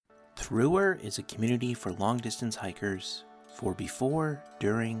Througher is a community for long-distance hikers for before,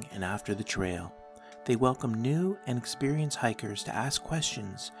 during, and after the trail. They welcome new and experienced hikers to ask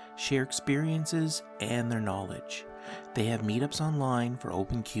questions, share experiences, and their knowledge. They have meetups online for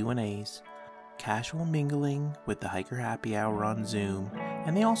open Q&As, casual mingling with the Hiker Happy Hour on Zoom,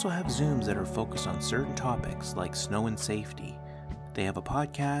 and they also have Zooms that are focused on certain topics like snow and safety. They have a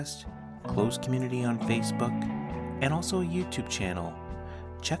podcast, closed community on Facebook, and also a YouTube channel.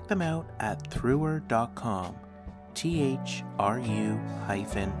 Check them out at thrower.com, thru-r.com.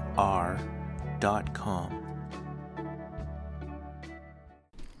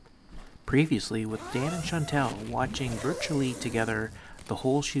 Previously with Dan and Chantel watching virtually together the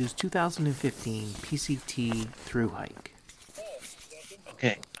Whole Shoes 2015 PCT thru hike.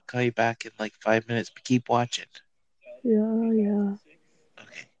 Okay, I'll call you back in like 5 minutes, but keep watching. Yeah.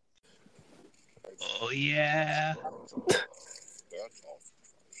 Okay. Oh yeah.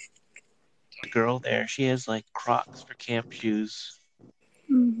 The girl there, she has like Crocs for camp shoes.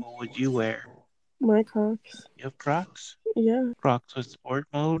 What would you wear? My Crocs. You have Crocs? Yeah. Crocs with sport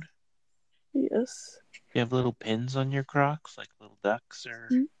mode? Yes. You have little pins on your Crocs, like little ducks or...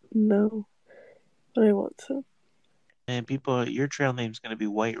 No. But I want some. And people, your trail name's going to be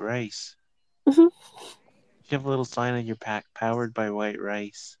White Rice. Mm-hmm. You have a little sign on your pack, powered by White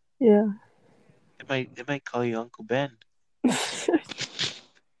Rice. Yeah. They might call you Uncle Ben.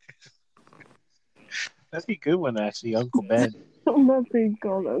 That'd be a good one, actually, Uncle Ben. I'm not being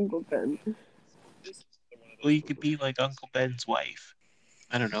called Uncle Ben. Well, you could be like Uncle Ben's wife.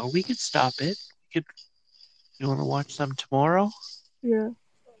 I don't know. We could stop it. You want to watch some tomorrow? Yeah.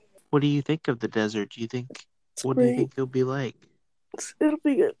 What do you think of the desert? What do you think it'll be like? It'll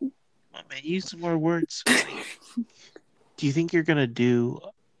be good. Oh, man, use some more words. Do you think you're going to do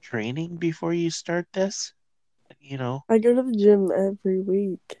training before you start this? You know? I go to the gym every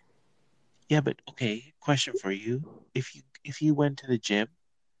week. Yeah, but okay, question for you. If you went to the gym,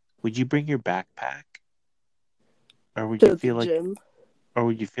 would you bring your backpack? Or would you feel like a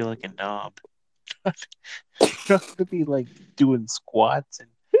knob? You're not gonna be like doing squats and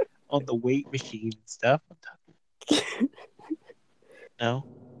on the weight machine and stuff. No?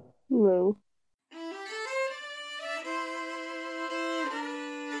 No.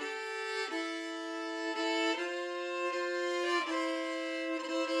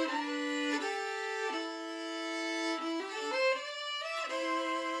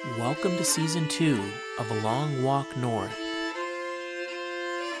 Welcome to Season 2 of A Long Walk North.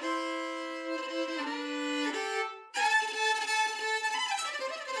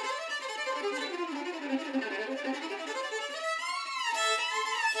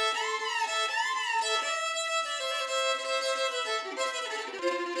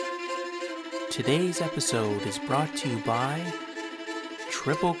 Today's episode is brought to you by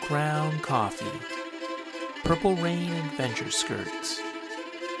Triple Crown Coffee, Purple Rain Adventure Skirts,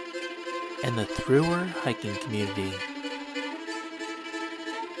 and the Thrower Hiking Community.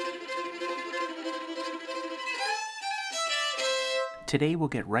 Today we'll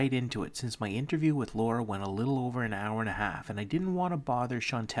get right into it since my interview with Laura went a little over an hour and a half and I didn't want to bother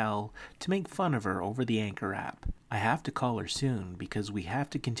Chantel to make fun of her over the Anchor app. I have to call her soon because we have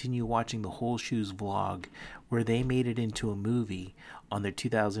to continue watching the Whole Shoes vlog where they made it into a movie on their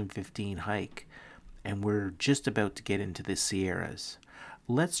 2015 hike, and we're just about to get into the Sierras.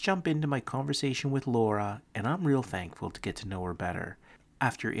 Let's jump into my conversation with Laura, and I'm real thankful to get to know her better.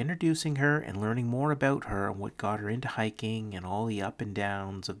 After introducing her and learning more about her and what got her into hiking and all the up and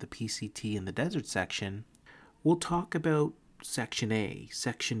downs of the PCT and the desert section, we'll talk about Section A,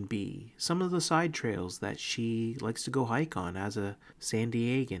 Section B, some of the side trails that she likes to go hike on as a San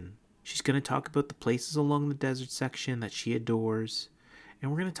Diegan. She's going to talk about the places along the desert section that she adores, and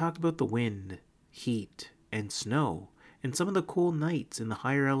we're going to talk about the wind, heat, and snow, and some of the cool nights in the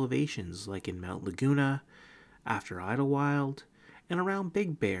higher elevations like in Mount Laguna, after Idlewild, and around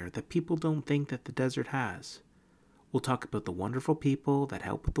Big Bear that people don't think that the desert has. We'll talk about the wonderful people that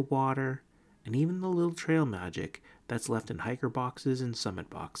help with the water, and even the little trail magic that's left in hiker boxes and summit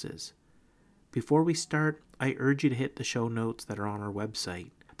boxes. Before we start, I urge you to hit the show notes that are on our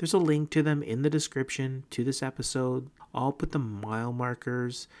website. There's a link to them in the description to this episode. I'll put the mile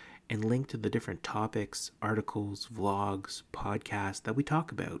markers and link to the different topics, articles, vlogs, podcasts that we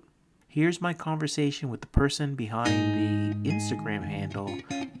talk about. Here's my conversation with the person behind the Instagram handle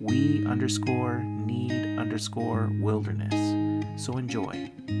we_need_wilderness. So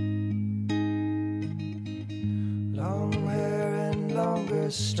enjoy. Long hair and longer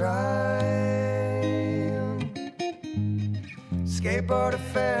stride, skateboard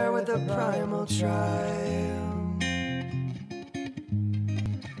affair with a primal tribe,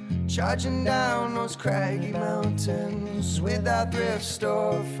 charging down those craggy mountains with our thrift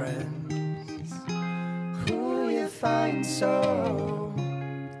store friends. Who you find so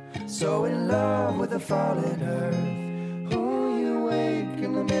in love with the fallen earth? Who you wake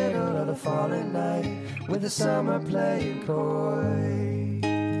in the middle of the fallen night with the summer playing coy?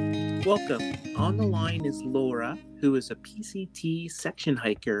 Welcome. On the line is Laura, who is a PCT section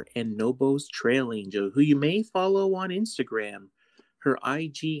hiker and Nobo's trail angel, who you may follow on Instagram. Her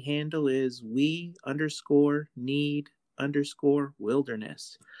IG handle is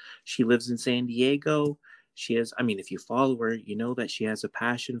we_need_wilderness. She lives in San Diego. If you follow her, you know that she has a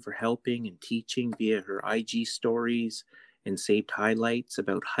passion for helping and teaching via her IG stories and saved highlights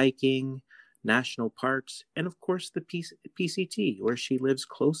about hiking, national parks, and of course the PCT, where she lives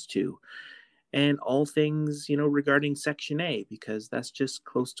close to, and all things, regarding Section A, because that's just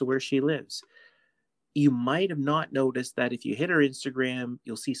close to where she lives. You might have not noticed that if you hit her Instagram,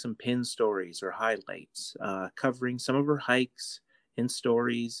 you'll see some pin stories or highlights covering some of her hikes and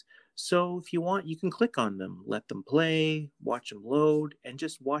stories. So if you want, you can click on them, let them play, watch them load, and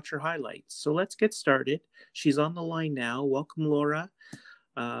just watch her highlights. So let's get started. She's on the line now. Welcome, Laura.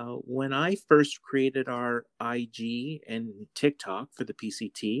 When I first created our IG and TikTok for the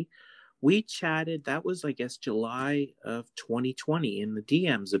PCT, we chatted. That was, I guess, July of 2020 in the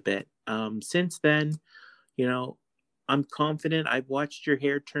DMs a bit. Since then, I'm confident. I've watched your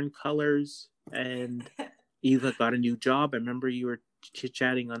hair turn colors, and you've got a new job. I remember you were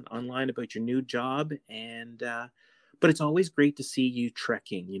chit-chatting online about your new job, and but it's always great to see you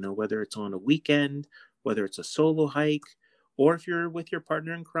trekking, whether it's on a weekend, whether it's a solo hike, or if you're with your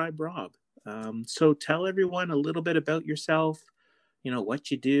partner in crime, Rob. So tell everyone a little bit about yourself, what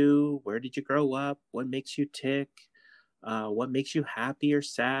you do, where did you grow up, what makes you tick, what makes you happy or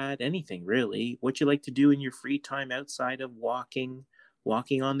sad, anything really, what you like to do in your free time outside of walking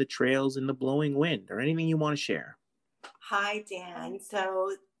on the trails in the blowing wind, or anything you want to share. Hi, Dan.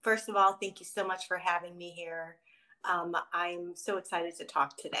 So first of all, thank you so much for having me here. I'm so excited to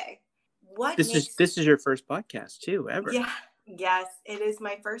talk today. This is your first podcast too, ever? Yeah, yes, it is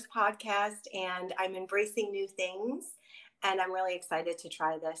my first podcast, and I'm embracing new things, and I'm really excited to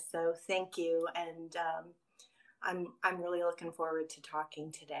try this. So thank you, and I'm really looking forward to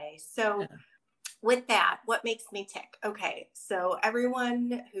talking today. So with that, what makes me tick? Okay, so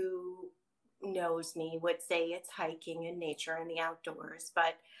everyone who knows me would say it's hiking and nature and the outdoors,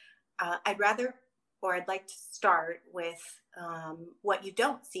 but I'd like to start with what you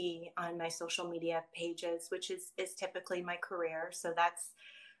don't see on my social media pages, which is typically my career. So that's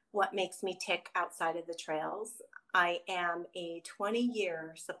what makes me tick outside of the trails. I am a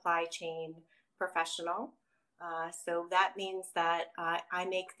 20-year supply chain professional. So that means that I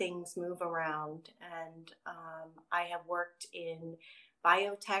make things move around, and I have worked in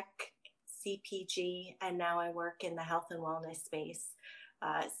biotech, CPG, and now I work in the health and wellness space.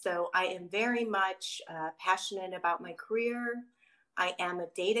 So I am very much passionate about my career. I am a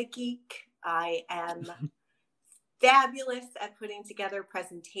data geek. I am fabulous at putting together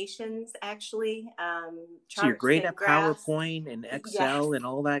presentations, actually. So you're great at graphs, PowerPoint and Excel, yes, and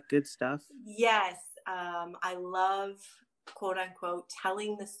all that good stuff? Yes. I love, quote unquote,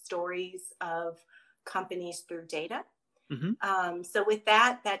 telling the stories of companies through data. Mm-hmm. So with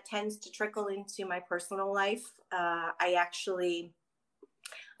that tends to trickle into my personal life. I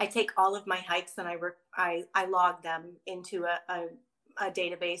take all of my hikes and I log them into a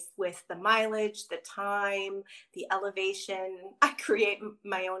database with the mileage, the time, the elevation. I create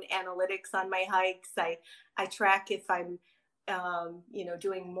my own analytics on my hikes. I track if I'm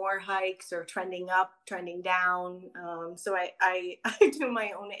doing more hikes or trending up, trending down. So I do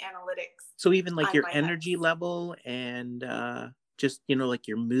my own analytics. So even like your energy level and just, like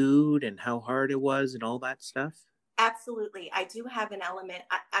your mood and how hard it was and all that stuff? Absolutely. I do have an element.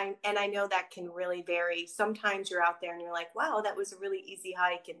 I know that can really vary. Sometimes you're out there and you're like, wow, that was a really easy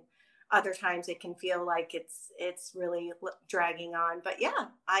hike. And other times it can feel like it's really dragging on. But yeah,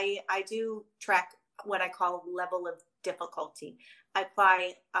 I do track what I call level of difficulty. I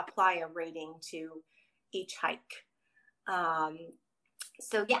apply a rating to each hike.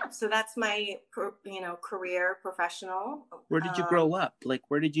 So that's my career, professional. Where did you grow up? Like,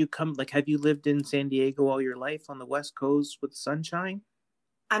 where did you come? Like, have you lived in San Diego all your life on the West Coast with sunshine?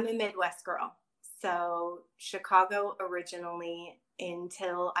 I'm a Midwest girl. So Chicago originally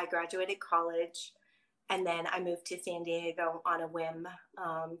until I graduated college. And then I moved to San Diego on a whim,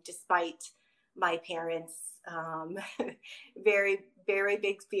 despite my parents' very, very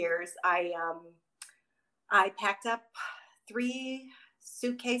big fears. I packed up three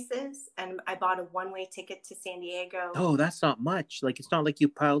suitcases, and I bought a one-way ticket to San Diego. Oh, that's not much. Like, it's not like you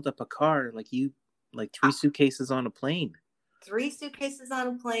piled up a car, like three suitcases on a plane. 3 suitcases on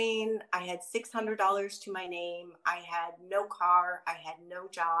a plane. I had $600 to my name. I had no car. I had no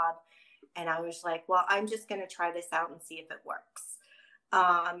job. And I was like, well, I'm just going to try this out and see if it works.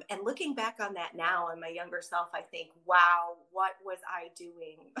 And looking back on that now and my younger self, I think, wow, what was I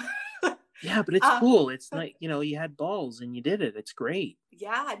doing? Yeah, but it's cool. It's like, you had balls and you did it. It's great.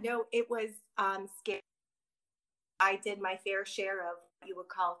 Yeah, no, it was scary. I did my fair share of what you would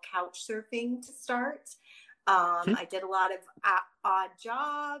call couch surfing to start. I did a lot of odd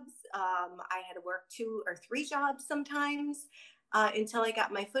jobs. I had to work 2 or 3 jobs sometimes until I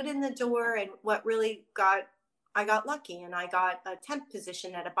got my foot in the door. And what really I got lucky, and I got a temp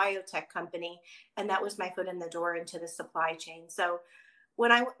position at a biotech company, and that was my foot in the door into the supply chain. So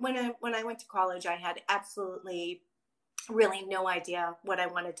when I went to college, I had absolutely really no idea what I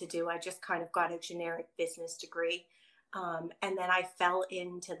wanted to do. I just kind of got a generic business degree. And then I fell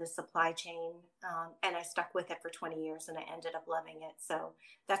into the supply chain, and I stuck with it for 20 years, and I ended up loving it. So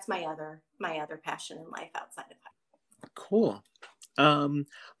that's my other passion in life outside of hiking. Cool.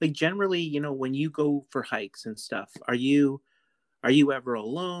 Like generally, when you go for hikes and stuff, are you ever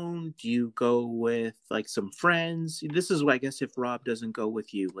alone? Do you go with like some friends? This is, I guess, if Rob doesn't go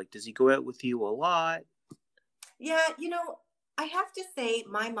with you, like, does he go out with you a lot? Yeah, I have to say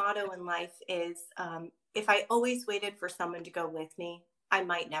my motto in life is, if I always waited for someone to go with me, I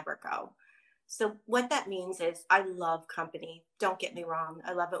might never go. So what that means is I love company. Don't get me wrong.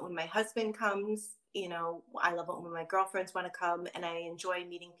 I love it when my husband comes. I love it when my girlfriends want to come, and I enjoy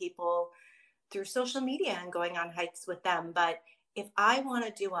meeting people through social media and going on hikes with them. But if I want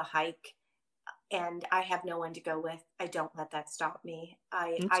to do a hike and I have no one to go with, I don't let that stop me.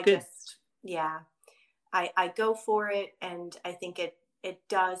 I good. just, yeah, I go for it. And I think it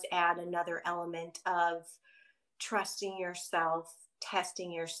does add another element of trusting yourself,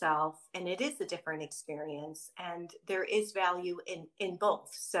 testing yourself, and it is a different experience, and there is value in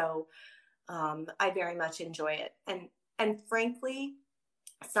both. So I very much enjoy it. And frankly,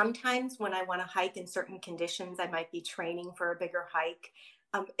 sometimes when I want to hike in certain conditions, I might be training for a bigger hike.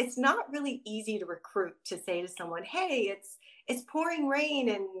 It's not really easy to recruit to say to someone, hey, it's pouring rain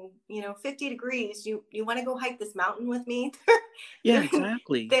and 50 degrees. You want to go hike this mountain with me? Yeah,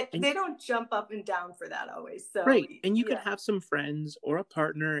 exactly. They don't jump up and down for that always. So right. And you yeah. could have some friends or a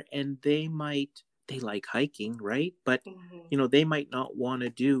partner, and they like hiking, right? But they might not want to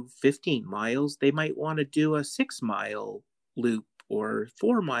do 15 miles. They might want to do a 6-mile loop or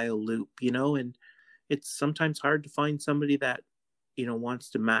 4-mile loop, and it's sometimes hard to find somebody that wants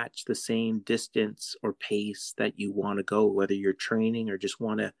to match the same distance or pace that you want to go, whether you're training or just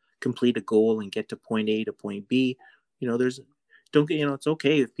want to complete a goal and get to point A to point B. It's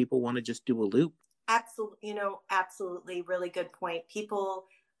okay if people want to just do a loop. Absolutely. Really good point. People,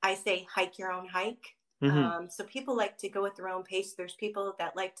 I say, hike your own hike. So people like to go at their own pace. There's people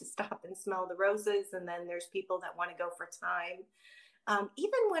that like to stop and smell the roses. And then there's people that want to go for time.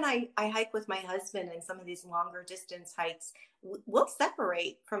 Even when I hike with my husband and some of these longer distance hikes, we'll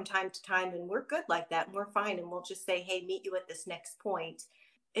separate from time to time, and we're good like that, and we're fine. And we'll just say, hey, meet you at this next point.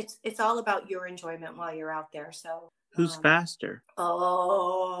 It's all about your enjoyment while you're out there. So who's faster?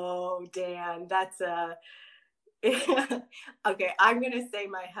 Oh, Dan, that's okay. I'm going to say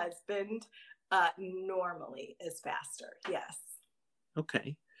my husband normally is faster. Yes.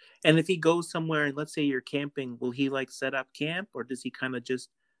 Okay. And if he goes somewhere and let's say you're camping, will he like set up camp, or does he kind of just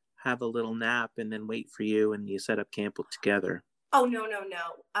have a little nap and then wait for you and you set up camp together? Oh, no.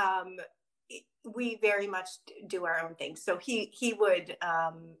 We very much do our own thing. So he would,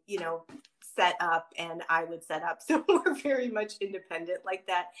 set up and I would set up. So we're very much independent like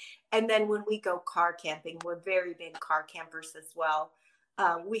that. And then when we go car camping, we're very big car campers as well.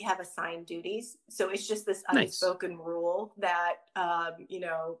 We have assigned duties. So it's just this unspoken rule that,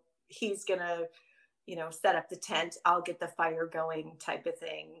 he's going to, set up the tent. I'll get the fire going type of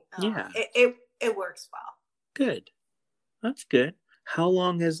thing. Yeah. It works well. Good. That's good. How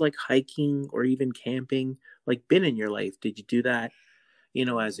long has like hiking or even camping like been in your life? Did you do that,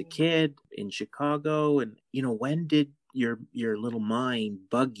 as a kid in Chicago? And, when did your little mind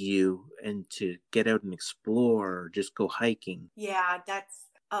bug you and to get out and explore or just go hiking? Yeah,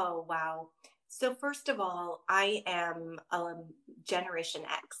 oh, wow. So first of all, I am Generation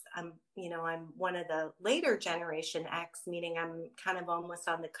X. I'm one of the later Generation X, meaning I'm kind of almost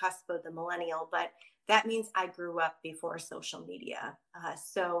on the cusp of the millennial, but that means I grew up before social media.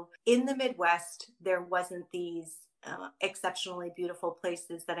 So in the Midwest, there wasn't these exceptionally beautiful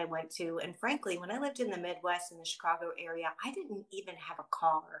places that I went to. And frankly, when I lived in the Midwest in the Chicago area, I didn't even have a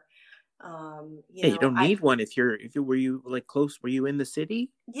car. Yeah, you don't I need one if you were you like close, were you in the city?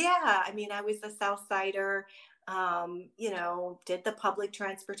 Yeah, I mean, I was a South Sider, did the public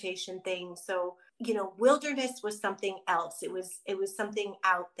transportation thing. So, wilderness was something else. It was something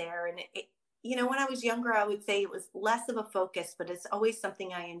out there. And when I was younger, I would say it was less of a focus, but it's always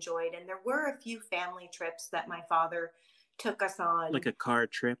something I enjoyed. And there were a few family trips that my father took us on. Like a car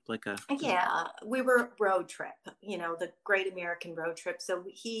trip, like a Yeah, we were road trip, the Great American Road Trip. So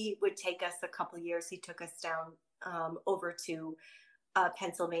he would take us a couple of years. He took us down over to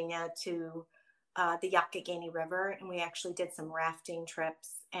Pennsylvania to the Youghiogheny River, and we actually did some rafting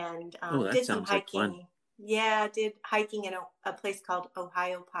trips and oh, that did some sounds like fun. hiking. Yeah, did hiking in a place called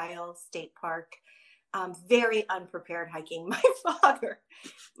Ohio Pile State Park. Very unprepared hiking.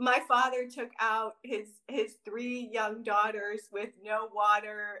 My father took out his three young daughters with no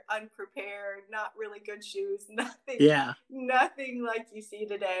water, unprepared, not really good shoes, Yeah. nothing like you see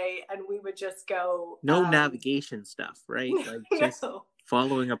today. And we would just go. No navigation stuff, right? Like just No.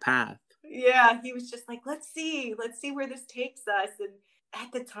 following a path. Yeah, he was just like, let's see where this takes us. And at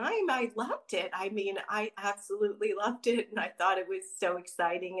the time, I loved it. I mean, I absolutely loved it. And I thought it was so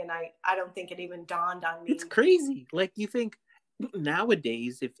exciting. And I don't think it even dawned on me. It's crazy. Like, you think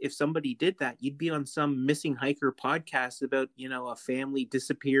nowadays, if somebody did that, you'd be on some missing hiker podcast about, a family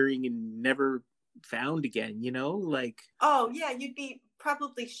disappearing and never found again, like. Oh, yeah, you'd be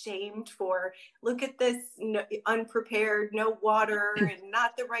probably shamed for, look at this, unprepared, no water and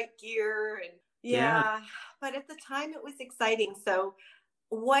not the right gear. And yeah, but at the time it was exciting. So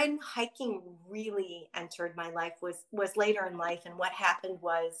when hiking really entered my life was later in life. And what happened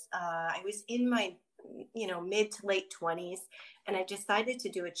was I was in my mid to late 20s, and I decided to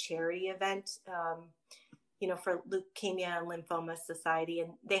do a charity event for Leukemia and Lymphoma Society.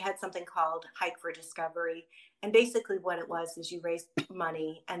 And they had something called Hike for Discovery. And basically what it was is you raised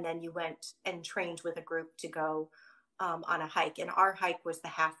money and then you went and trained with a group to go on a hike. And our hike was the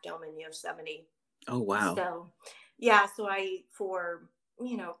Half Dome in Yosemite. Oh, wow. So, yeah, so for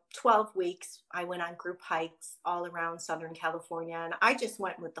 12 weeks, I went on group hikes all around Southern California, and I just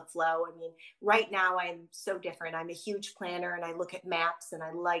went with the flow. I mean, right now I'm so different. I'm a huge planner and I look at maps and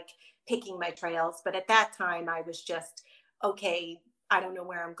I like picking my trails. But at that time I was just, okay, I don't know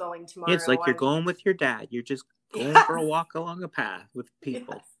where I'm going tomorrow. It's like you're going with your dad. You're just going for a walk along a path with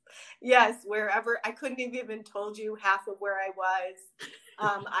people. Yes, wherever. I couldn't have even told you half of where I was.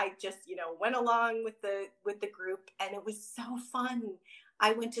 I just, went along with the group, and it was so fun.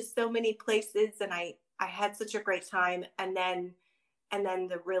 I went to so many places, and I had such a great time. And then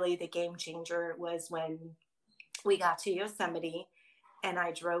the game changer was when we got to Yosemite, and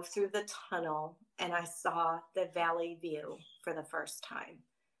I drove through the tunnel and I saw the valley view for the first time.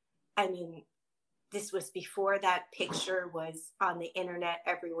 I mean, this was before that picture was on the internet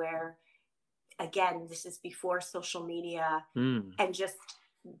everywhere. Again, this is before social media, and just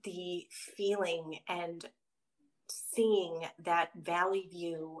the feeling and seeing that valley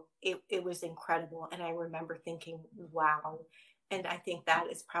view, it was incredible. And I remember thinking, wow. And I think that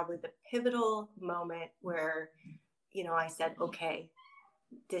is probably the pivotal moment where, I said, okay,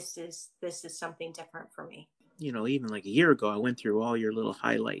 this is something different for me. Even like a year ago, I went through all your little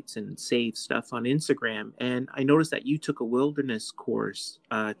highlights and saved stuff on Instagram. And I noticed that you took a wilderness course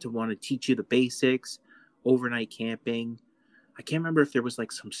to want to teach you the basics, overnight camping. I can't remember if there was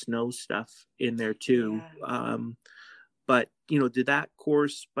like some snow stuff in there too. Yeah. But, did that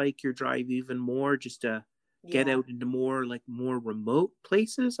course spike your drive even more just to get out into more remote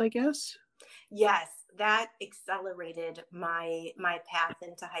places, I guess? Yes, that accelerated my path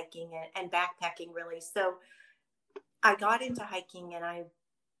into hiking and backpacking, really. So I got into hiking, and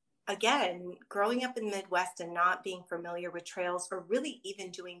again, growing up in the Midwest and not being familiar with trails or really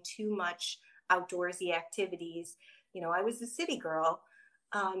even doing too much outdoorsy activities, I was a city girl.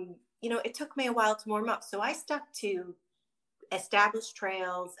 It took me a while to warm up. So I stuck to established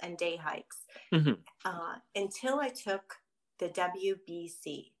trails and day hikes until I took the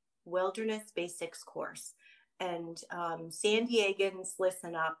WBC, Wilderness Basics course. And San Diegans,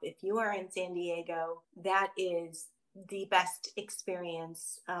 listen up. If you are in San Diego, that is the best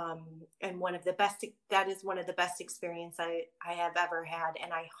experience, and that is one of the best experience I have ever had.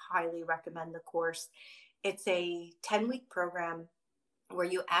 And I highly recommend the course. It's a 10-week program where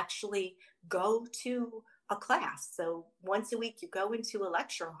you actually go to a class. So once a week you go into a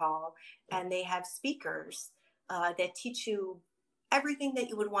lecture hall, and they have speakers that teach you everything that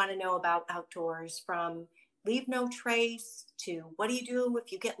you would want to know about outdoors, from leave no trace to what do you do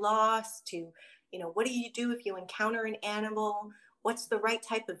if you get lost, to what do you do if you encounter an animal? What's the right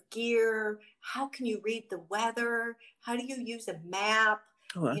type of gear? How can you read the weather? How do you use a map?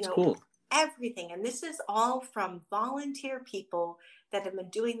 Oh, that's cool. Everything. And this is all from volunteer people that have been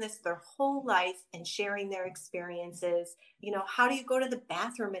doing this their whole life and sharing their experiences. How do you go to the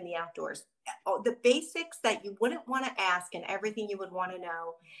bathroom in the outdoors? The basics that you wouldn't want to ask and everything you would want to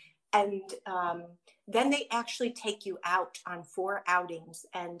know. And then they actually take you out on 4 outings,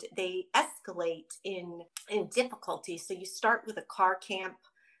 and they escalate in difficulty. So you start with a car camp,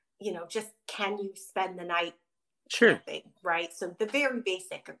 just can you spend the night Sure. camping, right? So the very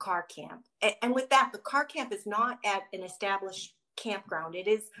basic, a car camp. And with that, the car camp is not at an established campground. It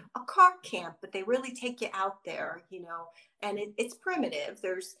is a car camp, but they really take you out there, and it's primitive.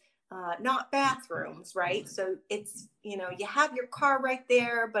 There's not bathrooms, right? So it's, you have your car right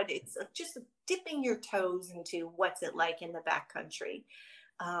there, but it's just dipping your toes into what's it like in the backcountry.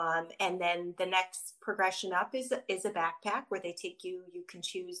 And then the next progression up is a backpack where they take you can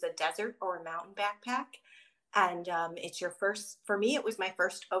choose a desert or a mountain backpack. And it's for me, it was my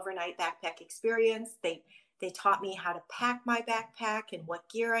first overnight backpack experience. They taught me how to pack my backpack and what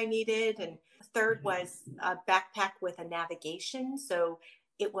gear I needed. And third was a backpack with a navigation. So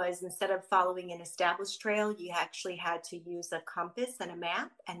it was, instead of following an established trail, you actually had to use a compass and a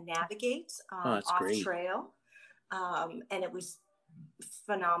map and navigate off great. trail. And it was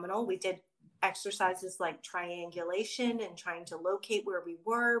phenomenal. We did exercises like triangulation and trying to locate where we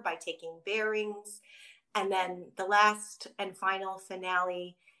were by taking bearings. And then the last and final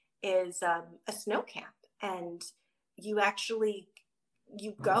finale is a snow camp. And you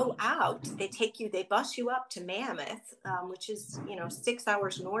go out, they bus you up to Mammoth, which is, 6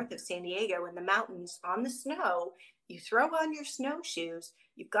 hours north of San Diego, in the mountains on the snow. You throw on your snowshoes,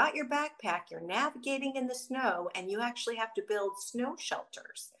 you've got your backpack, you're navigating in the snow, and you actually have to build snow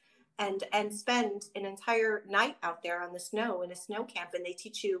shelters and spend an entire night out there on the snow in a snow camp. And they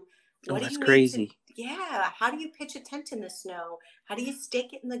teach you, that's crazy. how do you pitch a tent in the snow? How do you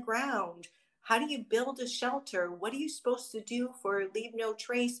stake it in the ground? How do you build a shelter? What are you supposed to do for leave no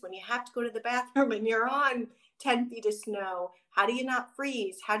trace when you have to go to the bathroom and you're on 10 feet of snow? How do you not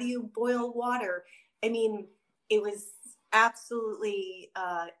freeze? How do you boil water? I mean, it was absolutely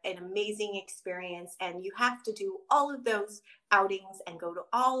an amazing experience. And you have to do all of those outings and go to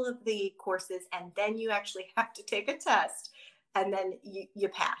all of the courses. And then you actually have to take a test. And then you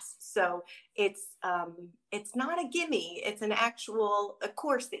pass. So it's not a gimme. It's an actual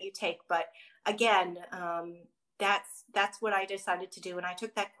course that you take. But again, that's what I decided to do. And I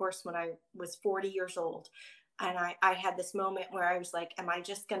took that course when I was 40 years old. And I had this moment where I was like, am I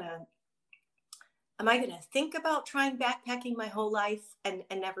going to think about trying backpacking my whole life and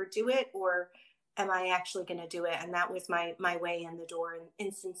never do it? Or am I actually going to do it? And that was my way in the door.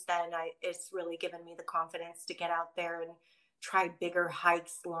 And since then, it's really given me the confidence to get out there and try bigger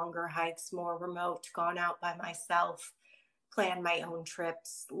hikes, longer hikes, more remote, gone out by myself, plan my own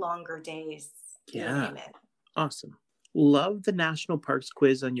trips, longer days, you name it. Awesome. Love the National Parks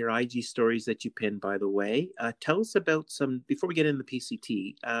quiz on your IG stories that you pinned, by the way. Tell us about before we get into the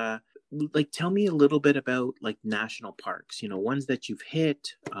PCT, tell me a little bit about national parks, ones that you've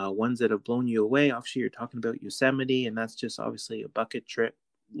hit, ones that have blown you away. Obviously, you're talking about Yosemite, and that's just obviously a bucket trip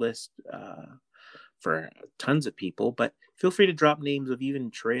list for tons of people, but feel free to drop names of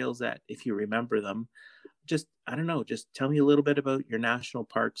even trails that, if you remember them, just tell me a little bit about your national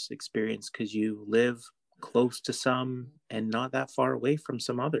parks experience, because you live close to some and not that far away from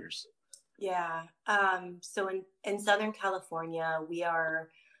some others. Yeah. So in Southern California, we are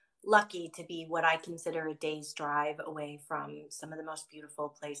lucky to be what I consider a day's drive away from some of the most beautiful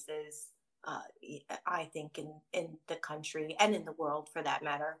places, I think, in the country and in the world, for that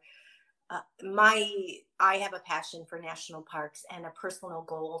matter. I have a passion for national parks and a personal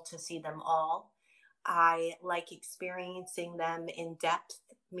goal to see them all. I like experiencing them in depth,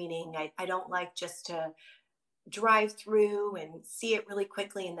 meaning I don't like just to drive through and see it really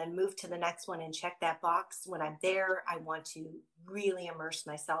quickly and then move to the next one and check that box. When I'm there, I want to really immerse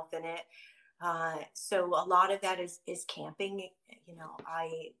myself in it. So a lot of that is camping.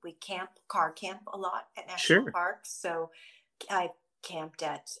 We car camp a lot at national parks. So I camped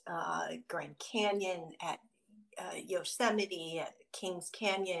at Grand Canyon, at Yosemite, at Kings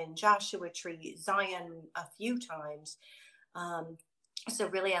Canyon, Joshua Tree, Zion a few times. So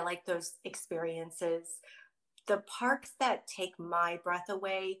really, I like those experiences. The parks that take my breath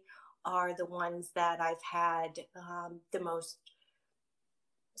away are the ones that I've had the most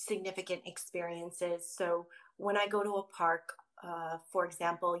significant experiences. So when I go to a park, for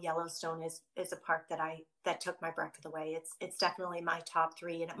example, Yellowstone is a park that took my breath away. It's definitely my top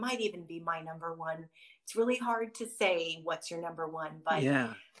three, and it might even be my number one. It's really hard to say what's your number one, but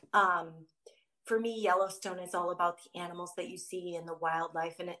Yeah. For me, Yellowstone is all about the animals that you see and the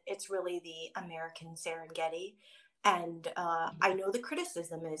wildlife, and it's really the American Serengeti. And I know the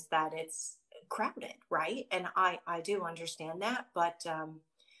criticism is that it's crowded, right? And I do understand that, but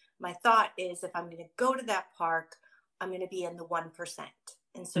my thought is if I'm going to go to that park, I'm going to be in the 1%.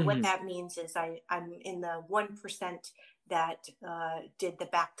 And so what that means is I'm in the 1% that did the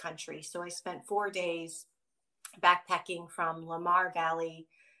backcountry. So I spent 4 days backpacking from Lamar Valley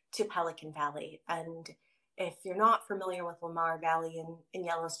to Pelican Valley. And if you're not familiar with Lamar Valley in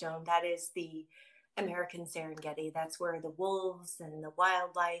Yellowstone, that is the American Serengeti. That's where the wolves and the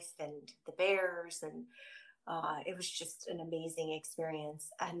wildlife and the bears, and it was just an amazing experience.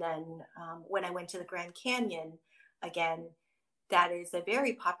 And then when I went to the Grand Canyon, again, that is a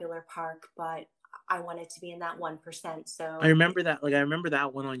very popular park, but I wanted to be in that 1%. So I remember that. Like, I remember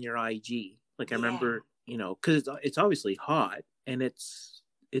that one on your IG. Like, I remember, because it's obviously hot, and it's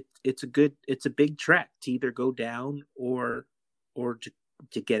a big trek to either go down or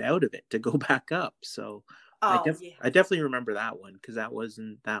to get out of it, to go back up. So I definitely remember that one because that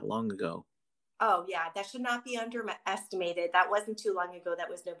wasn't that long ago. Oh yeah, that should not be underestimated. That wasn't too long ago. That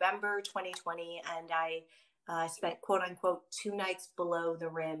was November 2020, and I spent quote unquote 2 nights below the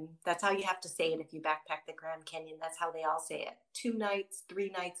rim. That's how you have to say it if you backpack the Grand Canyon. That's how they all say it. 2 nights, 3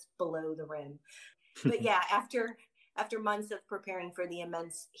 nights below the rim. But yeah, after months of preparing for the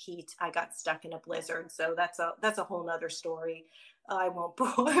immense heat, I got stuck in a blizzard. So that's a whole nother story. I won't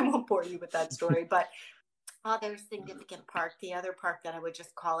bore you with that story. But other significant park, the other park that I would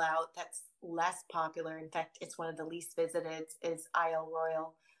just call out that's less popular, in fact, it's one of the least visited, is Isle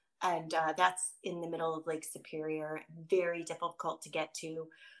Royal. And that's in the middle of Lake Superior. Very difficult to get to.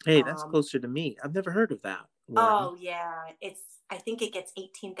 Hey, that's closer to me. I've never heard of that. Oh yeah, I think it gets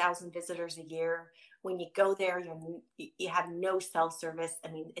 18,000 visitors a year. When you go there, you have no cell service.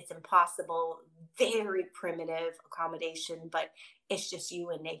 I mean, it's impossible. Very primitive accommodation, but it's just you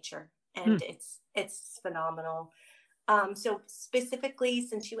and nature, and it's phenomenal. So specifically,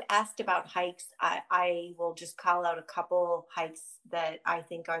 since you asked about hikes, I will just call out a couple hikes that I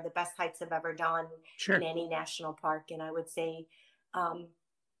think are the best hikes I've ever done in any national park. And I would say,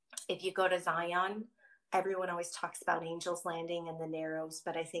 if you go to Zion, everyone always talks about Angel's Landing and the Narrows,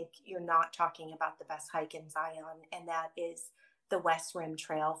 but I think you're not talking about the best hike in Zion, and that is the West Rim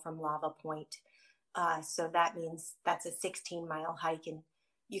Trail from Lava Point. So that means that's a 16-mile hike, and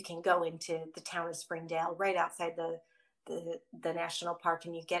you can go into the town of Springdale right outside the national park,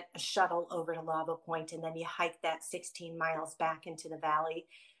 and you get a shuttle over to Lava Point, and then you hike that 16 miles back into the valley,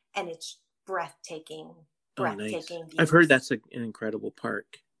 and it's breathtaking. Nice. I've heard that's an incredible park.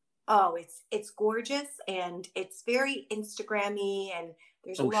 Oh, it's gorgeous, and it's very Instagrammy, and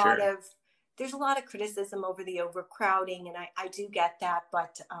there's a lot of criticism over the overcrowding, and I do get that,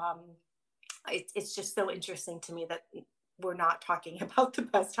 but it's just so interesting to me that we're not talking about the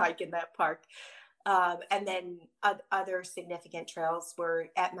best hike in that park. And then other significant trails were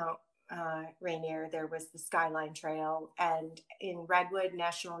at Mount Rainier. There was the Skyline Trail, and in Redwood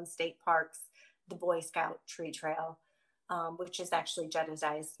National and State Parks, the Boy Scout Tree Trail, which is actually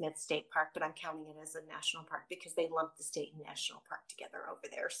Jedediah Smith State Park, but I'm counting it as a national park because they lumped the state and national park together over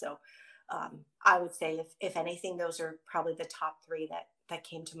there. So I would say, if anything, those are probably the top 3 that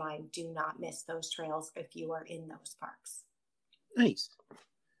came to mind. Do not miss those trails if you are in those parks. Nice.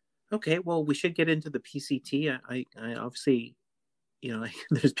 Okay, well, we should get into the PCT. I obviously,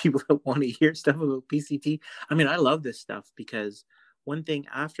 there's people that want to hear stuff about PCT. I mean, I love this stuff because one thing,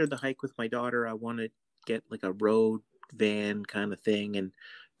 after the hike with my daughter, I want to get like a road van kind of thing and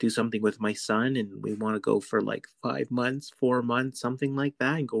do something with my son, and we want to go for like 5 months, 4 months, something like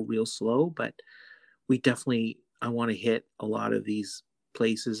that, and go real slow. But I want to hit a lot of these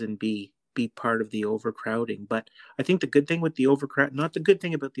places and be part of the overcrowding. But I think the good thing with the not the good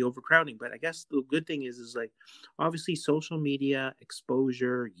thing about the overcrowding, but I guess the good thing is like, obviously social media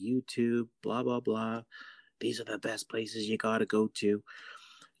exposure, YouTube, blah, blah, blah. These are the best places you got to go to.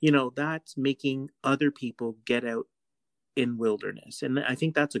 That's making other people get out in wilderness. And I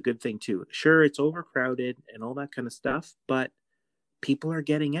think that's a good thing too. Sure, it's overcrowded and all that kind of stuff, but people are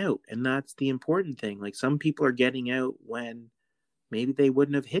getting out. And that's the important thing. Like, some people are getting out when maybe they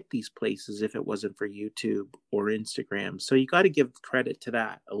wouldn't have hit these places if it wasn't for YouTube or Instagram. So you got to give credit to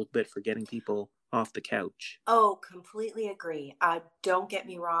that a little bit for getting people off the couch. Oh, completely agree. Don't get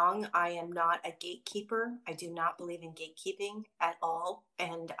me wrong. I am not a gatekeeper. I do not believe in gatekeeping at all.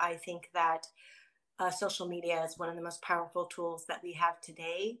 And I think that social media is one of the most powerful tools that we have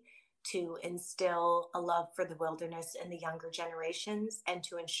today to instill a love for the wilderness in the younger generations and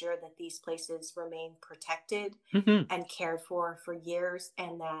to ensure that these places remain protected Mm-hmm. and cared for years.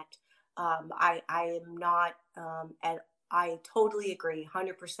 And that I am not, and I totally agree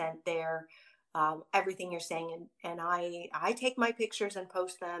 100% there. Everything you're saying, and I take my pictures and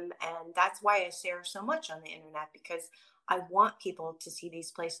post them, and that's why I share so much on the internet, because I want people to see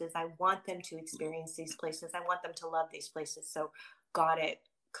these places. I want them to experience these places. I want them to love these places. So got it.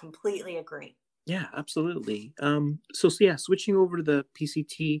 Completely agree. Yeah, absolutely. So yeah, switching over to the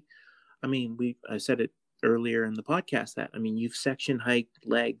PCT. I mean, I said it earlier in the podcast that, I mean, you've section hiked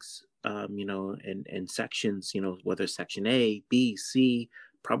legs, and sections, whether section A, B, C,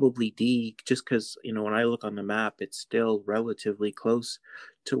 probably D, just because, when I look on the map, it's still relatively close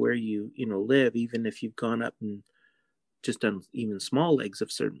to where you live, even if you've gone up and just done even small legs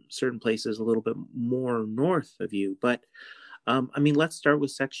of certain places a little bit more north of you. But I mean, let's start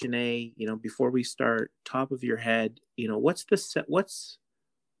with section A. Before we start, top of your head, what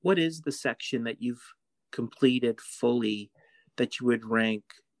is the section that you've completed fully that you would rank,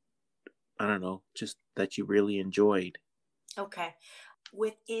 I don't know, just that you really enjoyed? Okay.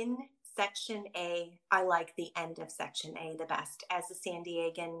 Within section A, I like the end of section A the best. As a San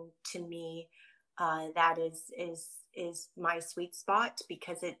Diegan, to me, that is my sweet spot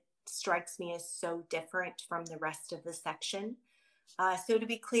because it strikes me as so different from the rest of the section. So to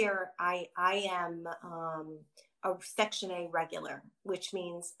be clear, I am a section A regular, which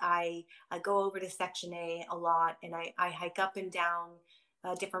means I go over to section A a lot, and I hike up and down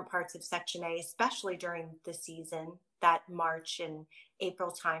different parts of section A, especially during the season, that March and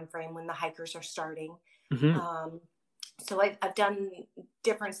April timeframe when the hikers are starting. Mm-hmm. So I've done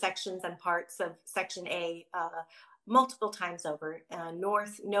different sections and parts of section A multiple times over,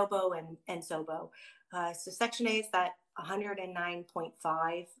 North, Nobo, and Zobo. So section A is that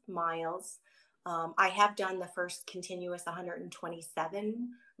 109.5 miles. I have done the first continuous 127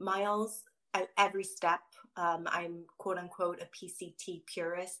 miles at every step. I'm quote unquote a PCT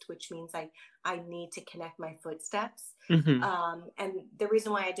purist, which means I need to connect my footsteps. Mm-hmm. And the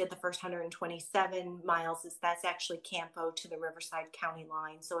reason why I did the first 127 miles is that's actually Campo to the Riverside County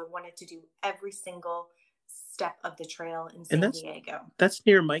line. So I wanted to do every single step of the trail in San Diego. That's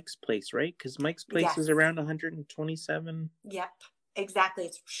near Mike's place, right? Because Mike's place Yes. is around 127. Yep, exactly.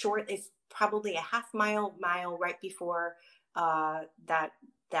 It's short. It's probably a half mile right before that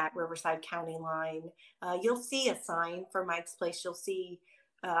Riverside County line. You'll see a sign for Mike's place. You'll see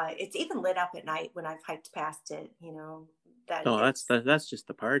it's even lit up at night when I've hiked past it. That's just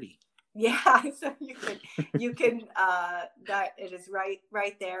the party. Yeah, so you can that it is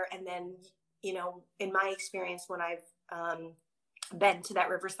right there. And then in my experience, when I've been to that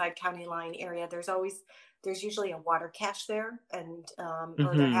Riverside County line area, there's usually a water cache there, and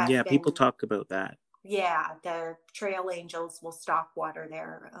or there has been. People talk about that. Yeah, the trail angels will stock water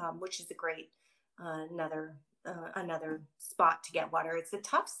there, which is a great another spot to get water. It's a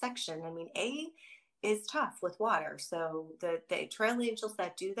tough section. I mean, A is tough with water, so the trail angels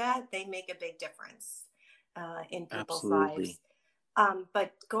that do that, they make a big difference in people's lives.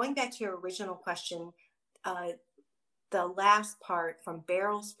 But going back to your original question, the last part from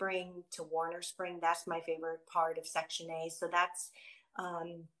Barrel Spring to Warner Spring, that's my favorite part of section A. So that's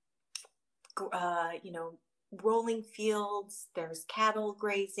rolling fields, there's cattle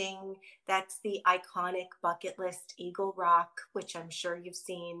grazing. That's the iconic bucket list Eagle Rock, which I'm sure you've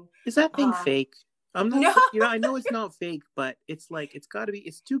seen. Is that thing fake? I'm not, no. I know it's not fake, but it's like, it's got to be,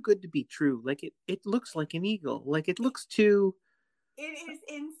 it's too good to be true. Like it looks like an eagle. Like it looks too. It is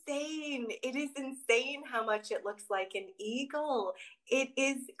insane. It is insane how much it looks like an eagle. It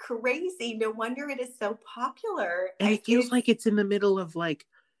is crazy. No wonder it is so popular. And it feels like it's in the middle of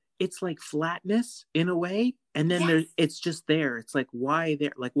it's like flatness in a way. And then it's just there. It's like, why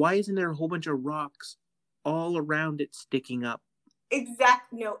there? Like, why isn't there a whole bunch of rocks all around it sticking up?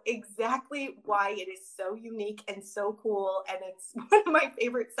 Exactly why it is so unique and so cool. And it's one of my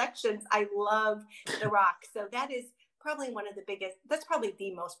favorite sections. I love the rock. So that is probably one of the biggest, that's probably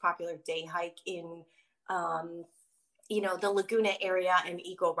the most popular day hike in, the Laguna area, and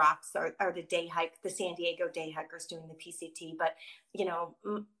Eagle Rocks are the day hike, the San Diego day hikers doing the PCT. But,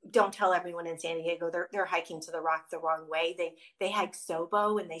 don't tell everyone in San Diego they're hiking to the rock the wrong way. They hike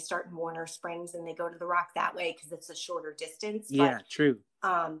Sobo and they start in Warner Springs and they go to the rock that way because it's a shorter distance. Yeah, but, true.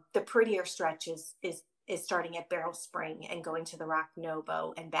 The prettier stretch is starting at Barrel Spring and going to the rock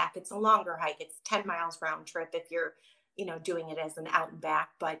Nobo and back. It's a longer hike. It's 10 miles round trip if you're, doing it as an out and back,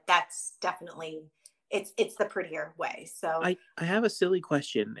 but that's definitely, it's the prettier way. So I have a silly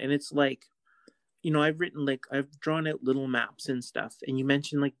question, and it's like, I've drawn out little maps and stuff, and you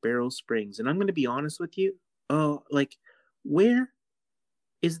mentioned like Barrel Springs, and I'm going to be honest with you. Oh, like, where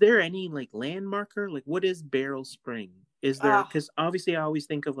is there any like landmarker? Like, what is Barrel Spring? Is there, Uh, because obviously I always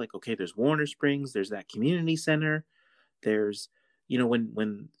think of like, okay, there's Warner Springs, there's that community center, there's,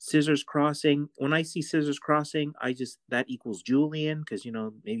 when Scissors Crossing, when I see Scissors Crossing, I just, that equals Julian, because,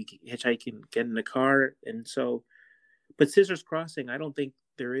 maybe hitchhike can get in the car. And so, but Scissors Crossing, I don't think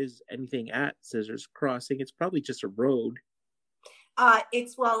there is anything at Scissors Crossing. It's probably just a road.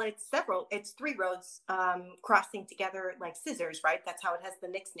 It's three roads crossing together like scissors, right? That's how it has the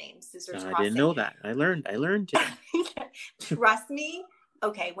nickname, Scissors I didn't Crossing. know that. I learned today. Trust me.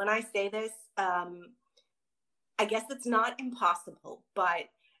 Okay, when I say this, I guess it's not impossible, but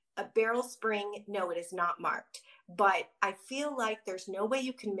a Barrel Spring, no, it is not marked. But I feel like there's no way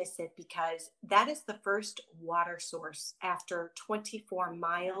you can miss it because that is the first water source after 24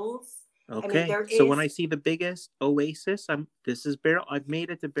 miles. Okay. So when I see the biggest oasis, this is Barrel. I've made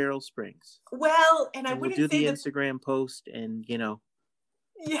it to Barrel Springs. Well, and I we'll wouldn't do say the Instagram post, and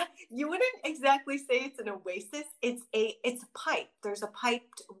Yeah, you wouldn't exactly say it's an oasis. It's a pipe. There's a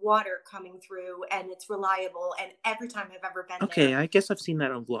piped water coming through, and it's reliable. And every time I've ever been okay, there, I guess I've seen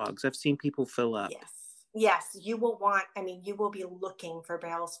that on vlogs. I've seen people fill up. yes, you will you will be looking for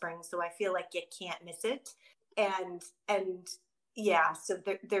Barrel Springs. So I feel like you can't miss it. And yeah, so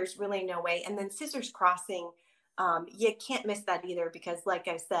there's really no way. And then Scissors Crossing, you can't miss that either because, like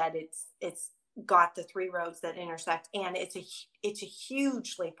I said, it's got the three roads that intersect, and it's a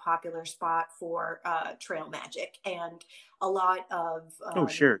hugely popular spot for trail magic and a lot of oh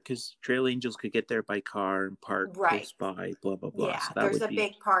sure, because trail angels could get there by car and park close by, blah blah blah. Yeah, so there's a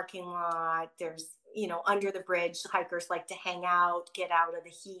big parking lot. There's under the bridge, hikers like to hang out, get out of the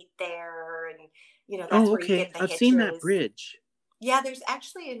heat there, and that's where you get the I've hitches. seen that bridge. Yeah, there's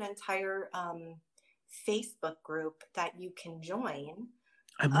actually an entire Facebook group that you can join.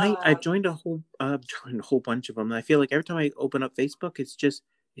 I've joined a whole bunch of them. I feel like every time I open up Facebook, it's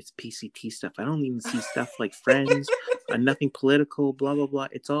PCT stuff. I don't even see stuff like friends, nothing political, blah blah blah.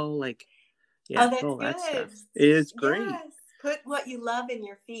 It's all like, that's all good. that stuff. It's great. Yes. Put what you love in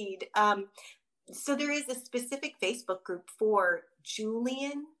your feed. So there is a specific Facebook group for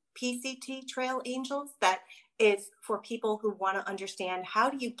Julian PCT Trail Angels that is for people who want to understand how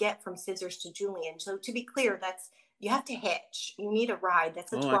do you get from Scissors to Julian. So to be clear, you have to hitch. You need a ride.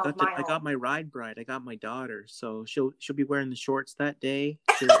 That's a 12 mile. I got my ride bride. I got my daughter, so she'll be wearing the shorts that day.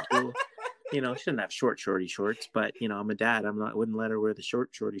 She shouldn't have shorty shorts, but I'm a dad. I wouldn't let her wear the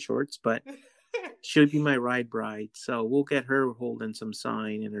shorty shorts, but she'll be my ride bride. So we'll get her holding some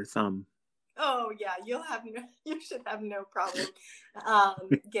sign in her thumb. Oh yeah, you should have no problem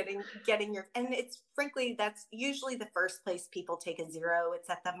getting your, and it's frankly, that's usually the first place people take a zero. It's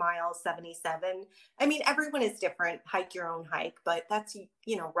at the mile 77. I mean, everyone is different, hike your own hike, but that's,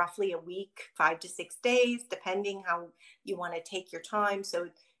 roughly a week, 5 to 6 days, depending how you want to take your time. So,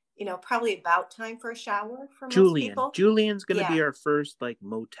 probably about time for a shower for most people. Julian's going to be our first like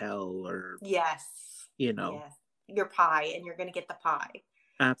motel or, yes, your pie, and you're going to get the pie.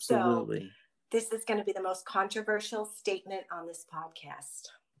 Absolutely. So, this is going to be the most controversial statement on this podcast.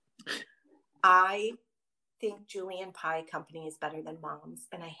 I think Julian Pie Company is better than Mom's.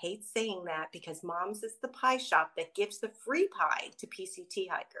 And I hate saying that because Mom's is the pie shop that gives the free pie to PCT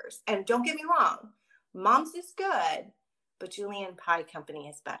hikers. And don't get me wrong, Mom's is good, but Julian Pie Company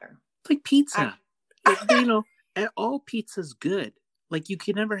is better. It's like pizza. All pizza's good. Like, you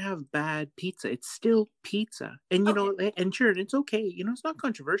can never have bad pizza. It's still pizza. And, and sure, it's okay. It's not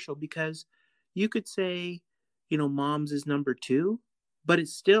controversial because you could say, Mom's is number 2, but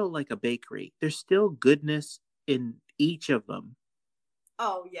it's still like a bakery. There's still goodness in each of them.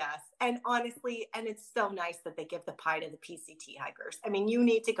 Oh, yes. And honestly, and it's so nice that they give the pie to the PCT hikers. I mean, you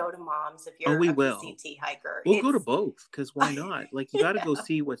need to go to Mom's if you're PCT hiker. We'll go to both, because why not? Like, you got to go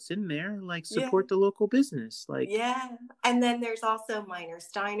see what's in there. Like, support the local business. Like, and then there's also Miner's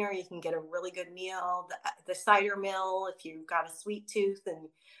Diner. You can get a really good meal. The cider mill, if you've got a sweet tooth, and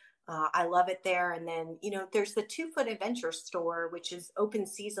I love it there. And then, there's the 2 Foot Adventure store, which is open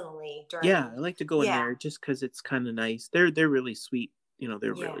seasonally. I like to go in there just because it's kind of nice. They're really sweet.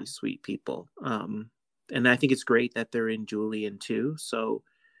 They're really sweet people. And I think it's great that they're in Julian too. So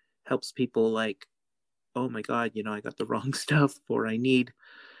helps people like, oh my God, I got the wrong stuff, or I need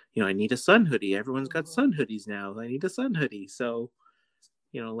a sun hoodie. Everyone's got sun hoodies now. I need a sun hoodie. So,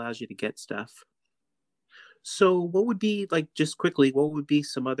 allows you to get stuff. So what would be, like, just quickly, what would be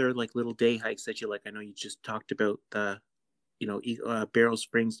some other like little day hikes that you like? I know you just talked about the, Barrel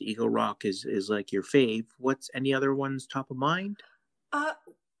Springs to Eagle Rock is like your fave. What's any other ones top of mind?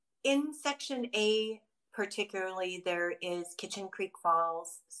 In Section A, particularly, there is Kitchen Creek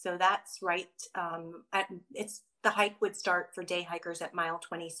Falls. So that's right. The hike would start for day hikers at mile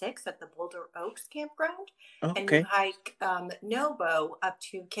 26 at the Boulder Oaks campground, Oh, and you okay. hike Nobo up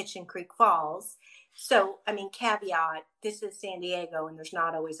to Kitchen Creek Falls. So, I mean, caveat: this is San Diego, and there's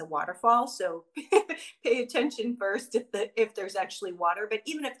not always a waterfall. So, pay attention first if there's actually water. But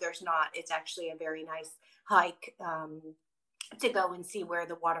even if there's not, it's actually a very nice hike. To go and see where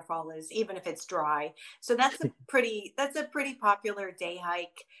the waterfall is, even if it's dry. So that's a pretty popular day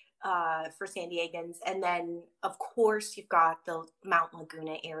hike for San Diegans. And then, of course, you've got the Mount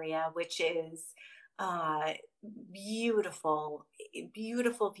Laguna area, which is uh, beautiful,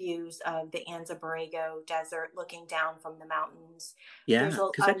 beautiful views of the Anza Borrego Desert looking down from the mountains. Yeah, There's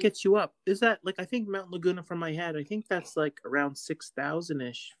because that gets you up. Is that like, I think Mount Laguna from my head, I think that's like around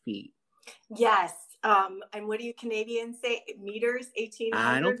 6,000-ish feet. Yes. And what do you Canadians say? Meters, 1,800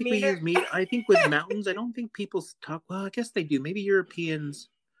 I don't think meters? we use meter. I think with mountains, I don't think people talk. Well, I guess they do. Maybe Europeans,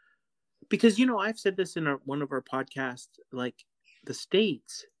 because I've said this in one of our podcasts. Like the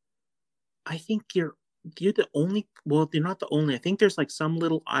States, I think you're the only. Well, you're not the only. I think there's like some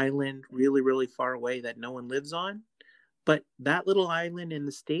little island really, really far away that no one lives on. But that little island in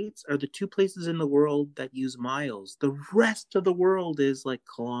the States are the two places in the world that use miles. The rest of the world is like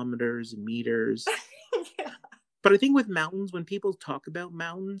kilometers and meters. Yeah. But I think with mountains, when people talk about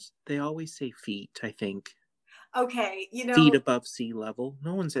mountains, they always say feet, I think. Okay, Feet above sea level.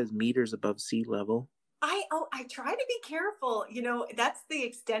 No one says meters above sea level. I try to be careful. That's the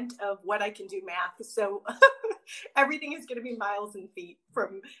extent of what I can do math. So everything is going to be miles and feet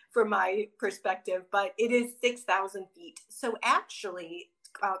from my perspective, but it is 6,000 feet. So actually,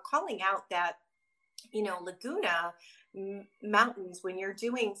 calling out that Laguna mountains, when you're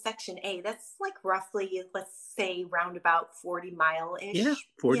doing Section A, that's like roughly, let's say, round about 40-mile-ish. Yeah,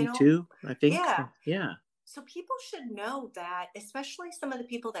 42, I think. Yeah. Yeah. So people should know that, especially some of the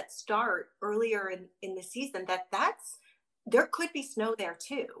people that start earlier in the season, there could be snow there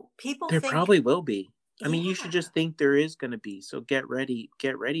too. There probably will be. I mean, Yeah. you should just think there is going to be. So get ready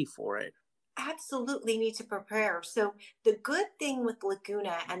for it. Absolutely need to prepare. So the good thing with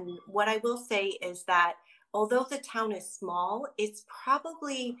Laguna, and what I will say is that although the town is small, it's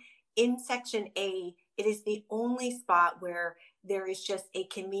probably in Section A, it is the only spot where there is just a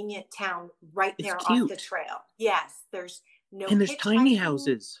convenient town right there off the trail. Yes, there's no. And there's tiny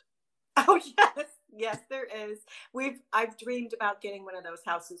houses. Oh yes, there is. I've dreamed about getting one of those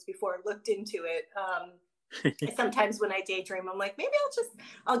houses before. Looked into it. Sometimes when I daydream, I'm like, maybe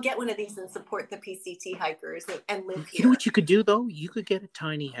I'll get one of these and support the PCT hikers and live here. You know what you could do though? You could get a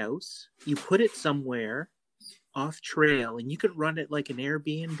tiny house. You put it somewhere off trail, and you could run it like an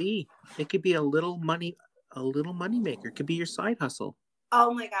Airbnb. It could be a little money maker. It could be your side hustle.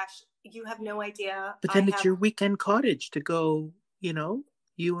 Oh my gosh, you have no idea. But then it's your weekend cottage to go, you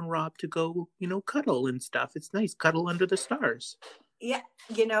and Rob to go, cuddle and stuff. It's nice. Cuddle under the stars. Yeah.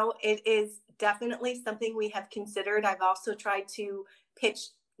 It is definitely something we have considered. I've also tried to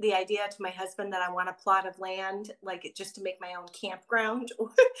pitch the idea to my husband that I want a plot of land, like just to make my own campground.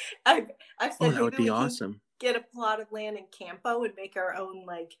 I've said that would be awesome. Get a plot of land in Campo and make our own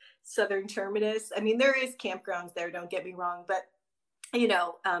like southern terminus. I mean, there is campgrounds there, don't get me wrong, but he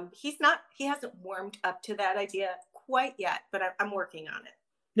hasn't warmed up to that idea quite yet, but I'm working on it.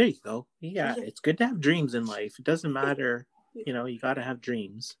 There you go. Yeah, it's good to have dreams in life. It doesn't matter, you got to have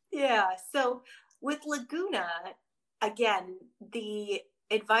dreams. Yeah. So with Laguna, again, the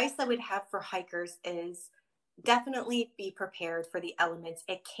advice I would have for hikers is definitely be prepared for the elements.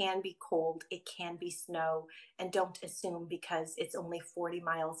 It can be cold, it can be snow, and don't assume because it's only 40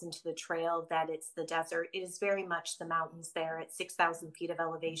 miles into the trail that it's the desert. It is very much the mountains there at 6,000 feet of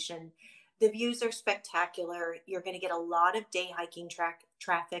elevation. The views are spectacular. You're going to get a lot of day hiking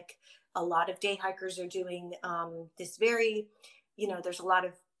traffic. A lot of day hikers are doing this very, there's a lot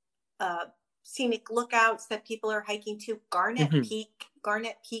of scenic lookouts that people are hiking to. Garnet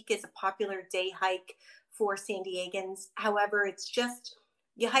Peak is a popular day hike for San Diegans. However, it's just,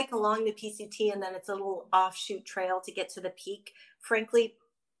 you hike along the PCT and then it's a little offshoot trail to get to the peak. Frankly,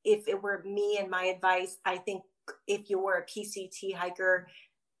 if it were me and my advice, I think if you were a PCT hiker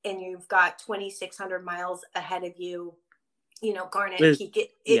and you've got 2,600 miles ahead of you, Garnet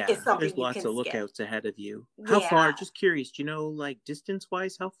Peak is something there's lots of lookouts ahead of you. How Yeah. far? Just curious. Do you know, like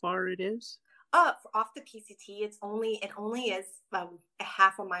distance-wise, how far it is? Off the PCT, it only is a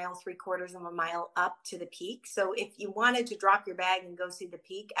half a mile, 3/4 of a mile up to the peak. So if you wanted to drop your bag and go see the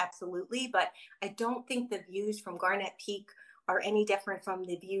peak, absolutely. But I don't think the views from Garnet Peak are any different from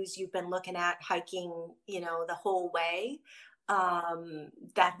the views you've been looking at hiking, the whole way.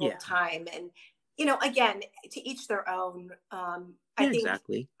 that whole Yeah. time. And, again, to each their own. I Yeah, think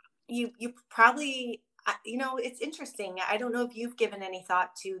exactly. you probably, it's interesting. I don't know if you've given any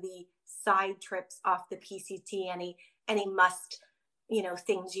thought to the side trips off the PCT, any must,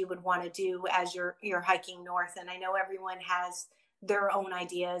 things you would want to do as you're hiking north. And I know everyone has their own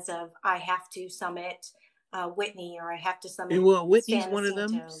ideas of, I have to summit Whitney, or I have to summit Well, Whitney's San one of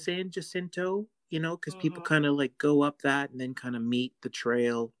them, Jacinto. San Jacinto, because people Hmm. kind of like go up that and then kind of meet the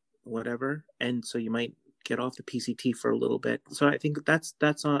trail, whatever. And so you might get off the PCT for a little bit. So I think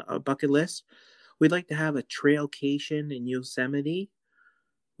that's on a bucket list. We'd like to have a trailcation in Yosemite.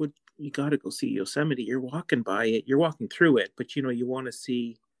 You got to go see Yosemite. You're walking by it, you're walking through it, but you want to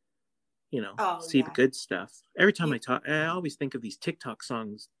see, Oh see the yeah. good stuff. Every time You, I talk, I always think of these TikTok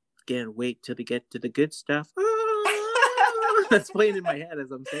songs. Again, wait till they get to the good stuff. That's playing in my head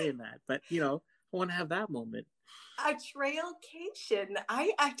as I'm saying that. But I want to have that moment. a trailcation.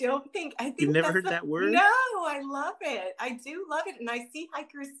 I You've think never that's heard the, that word? no, I love it. I do love it. And I see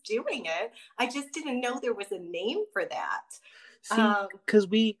hikers doing it. I just didn't know there was a name for that. See, because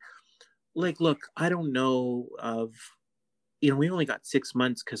we look, I don't know of, we only got 6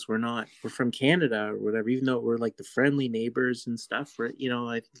 months because we're from Canada or whatever, even though we're like the friendly neighbors and stuff. I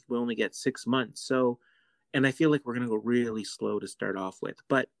think we only get 6 months. So, and I feel like we're going to go really slow to start off with.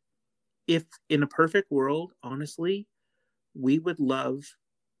 But if in a perfect world, honestly, we would love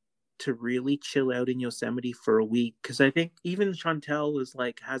to really chill out in Yosemite for a week. Cause I think even Chantel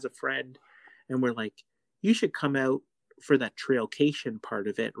has a friend and we're like, you should come out for that trailcation part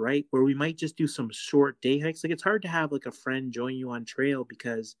of it, right? Where we might just do some short day hikes. Like it's hard to have like a friend join you on trail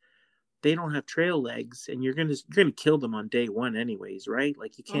because they don't have trail legs and you're gonna kill them on day one anyways, right?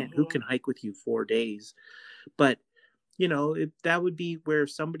 Like you can't, who mhm. can hike with you 4 days? But if that would be where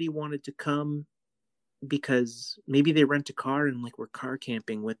somebody wanted to come because maybe they rent a car and like we're car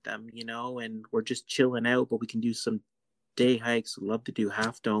camping with them, and we're just chilling out, but we can do some day hikes. Love to do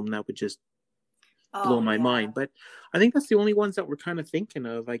Half Dome. That would just blow Oh my yeah. mind. But I think that's the only ones that we're kind of thinking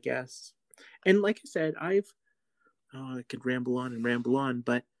of, I guess. And like I said, I could ramble on and ramble on,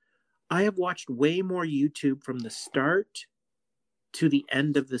 but I have watched way more YouTube from the start to the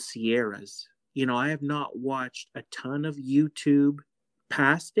end of the Sierras. I have not watched a ton of YouTube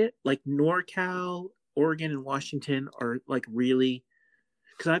past it. Like NorCal, Oregon, and Washington are like really,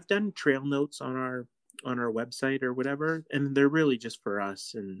 because I've done trail notes on our website or whatever, and they're really just for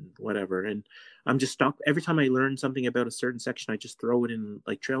us and whatever. And I'm just stuck every time I learn something about a certain section, I just throw it in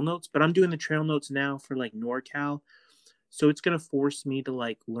like trail notes. But I'm doing the trail notes now for like NorCal, so it's gonna force me to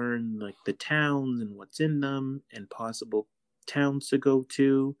like learn like the towns and what's in them and possible towns to go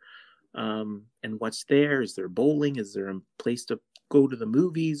to, and what's there. Is there bowling? Is there a place to go to the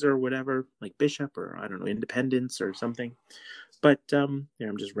movies or whatever, like Bishop or I don't know, Independence or something? But yeah,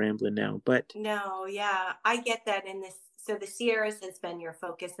 I'm just rambling now. But No, yeah, I get that in this. So the Sierras has been your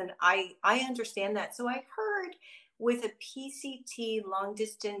focus, and I understand that. So I heard with a PCT long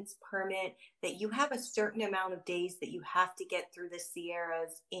distance permit that you have a certain amount of days that you have to get through the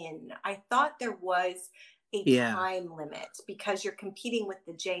Sierras in. I thought there was a yeah, time limit because you're competing with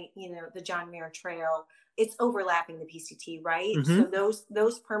the John Muir Trail. It's overlapping the PCT, right? mm-hmm. So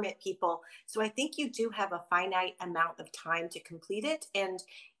those permit people. So I think you do have a finite amount of time to complete it, and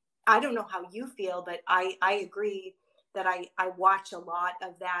I don't know how you feel, but I agree that I watch a lot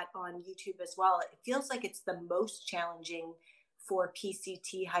of that on YouTube as well. It feels like it's the most challenging for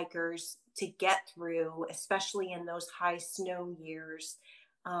PCT hikers to get through, especially in those high snow years.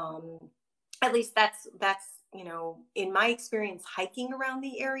 Um, at least that's in my experience hiking around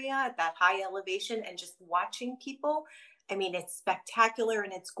the area at that high elevation and just watching people. I mean, it's spectacular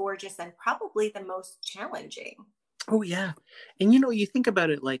and it's gorgeous and probably the most challenging. Oh yeah, and you think about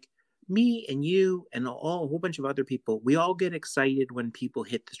it like me and you and a whole bunch of other people. We all get excited when people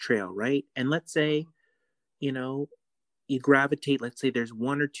hit the trail, right? And let's say you know you gravitate. Let's say there's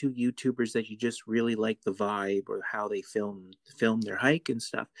one or two YouTubers that you just really like the vibe or how they film their hike and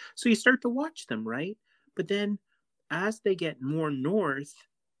stuff. So you start to watch them, right? But then as they get more north,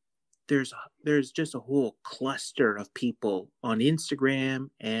 there's just a whole cluster of people on Instagram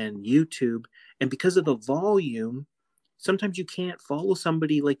and YouTube, and because of the volume, sometimes you can't follow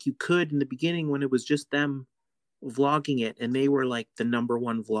somebody like you could in the beginning when it was just them vlogging it and they were like the number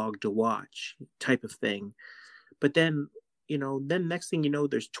one vlog to watch type of thing. But then then next thing you know,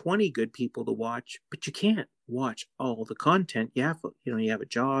 there's 20 good people to watch, but you can't watch all the content. You have a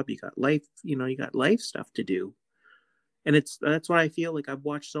job, you got life, you got life stuff to do. And that's why I feel like I've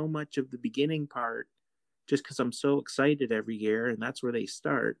watched so much of the beginning part just because I'm so excited every year, and that's where they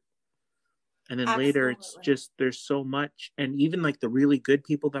start. And then later it's Absolutely. just, there's so much. And even like the really good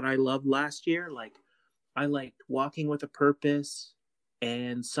people that I loved last year, like I liked Walking with a Purpose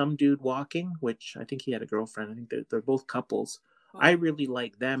and Some Dude Walking, which I think he had a girlfriend. I think they're both couples. I Mhm. really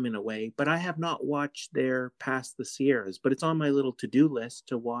like them in a way, but I have not watched their Past the Sierras, but it's on my little to-do list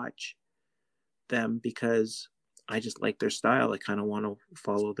to watch them because I just like their style. I kind of want to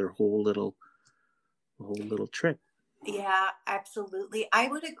follow their whole little trip. Yeah, absolutely. I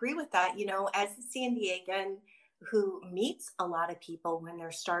would agree with that. You know, as a San Diegan who meets a lot of people when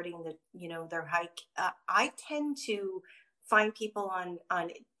they're starting their hike, I tend to find people on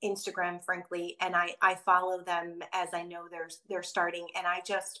Instagram, frankly, and I follow them as I know they're starting, and I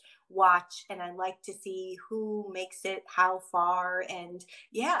just watch and I like to see who makes it, how far, and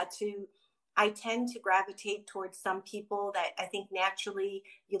yeah, to I tend to gravitate towards some people that I think naturally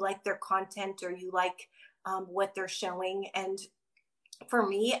you like their content or you like what they're showing. And for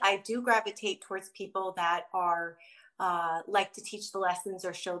me, I do gravitate towards people that are like to teach the lessons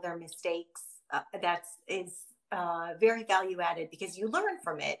or show their mistakes. That's is very value added because you learn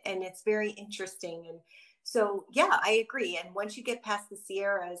from it and it's very interesting. And so, yeah, I agree. And once you get past the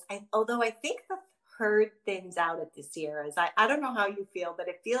Sierras, although I think the herd thins out at the Sierras, I don't know how you feel, but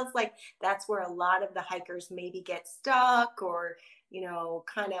it feels like that's where a lot of the hikers maybe get stuck or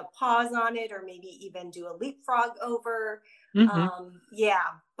kind of pause on it or maybe even do a leapfrog over. Mm-hmm.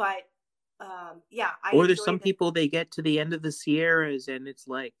 Yeah, but yeah, I Or there's enjoy some people, they get to the end of the Sierras and it's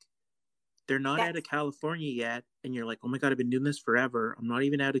like they're not out that. of California yet, and you're like, oh my god, I've been doing this forever. I'm not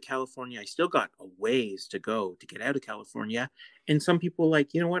even out of California. I still got a ways to go to get out of California. And some people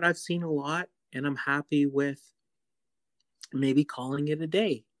like, you know what, I've seen a lot and I'm happy with maybe calling it a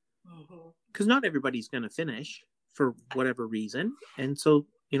day. Because not everybody's going to finish for whatever reason. And so,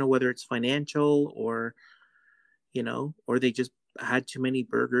 whether it's financial or they just had too many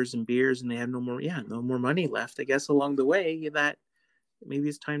burgers and beers and they have no more money left, I guess, along the way, that maybe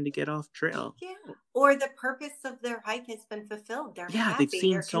it's time to get off trail. Yeah, or the purpose of their hike has been fulfilled. They're They've happy,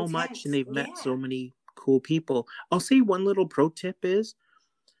 seen they're so much content. and they've met Yeah. so many cool people. I'll say one little pro tip is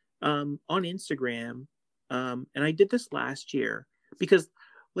on Instagram, and I did this last year because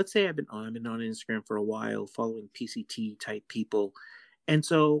let's say I've been on Instagram for a while following PCT type people. And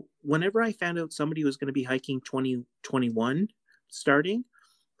so whenever I found out somebody was going to be hiking 2021 starting,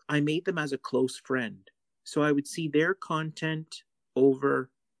 I made them as a close friend. So I would see their content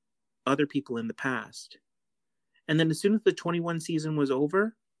over other people in the past. And then as soon as the 21 season was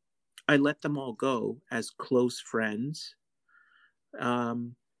over, I let them all go as close friends.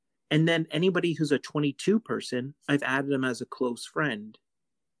 Um, and then anybody who's a 22 person, I've added them as a close friend.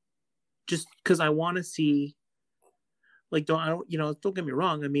 Just because I want to see, like, don't get me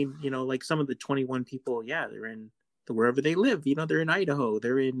wrong. I mean, like some of the 21 people, yeah, they're in wherever they live. They're in Idaho,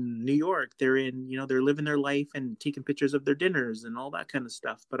 they're in New York, they're living their life and taking pictures of their dinners and all that kind of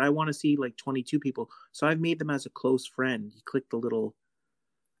stuff. But I want to see like 22 people, so I've made them as a close friend. You click the little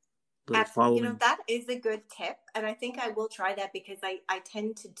Absolutely. following. That is a good tip. And I think I will try that because I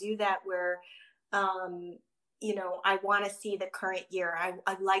tend to do that where, um, I want to see the current year.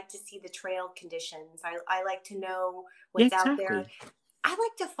 I like to see the trail conditions. I like to know Yeah, what's out there. exactly. I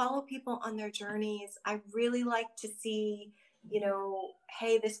like to follow people on their journeys. I really like to see,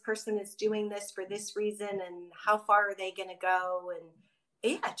 hey, this person is doing this for this reason and how far are they going to go? And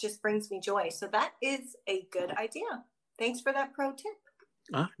yeah, it just brings me joy. So that is a good idea. Thanks for that pro tip.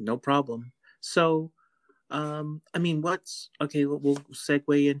 No problem. So, I mean, we'll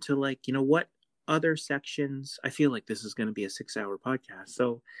segue into like, what other sections. I feel like this is going to be a 6-hour podcast.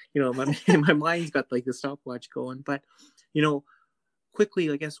 So, my mind's got like the stopwatch going, but,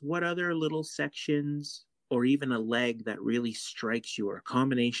 quickly, I guess, what other little sections or even a leg that really strikes you or a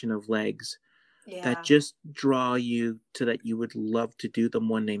combination of legs that just draw you to that you would love to do them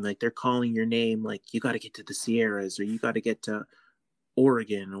one name, like they're calling your name, like you got to get to the Sierras or you got to get to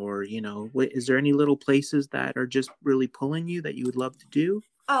Oregon, or is there any little places that are just really pulling you that you would love to do?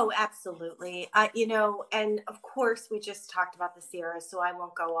 Oh, absolutely. And of course, we just talked about the Sierra, so I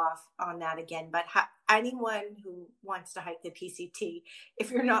won't go off on that again. But anyone who wants to hike the PCT, if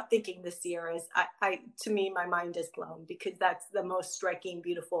you're not thinking the Sierras, to me, my mind is blown because that's the most striking,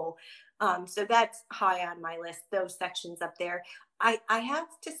 beautiful. So that's high on my list, those sections up there. I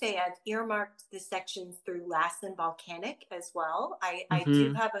have to say I've earmarked the sections through Lassen Volcanic as well. I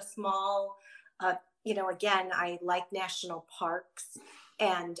do have a small, again, I like national parks.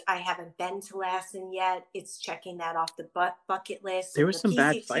 And I haven't been to Lassen yet. It's checking that off the bucket list. There And were the some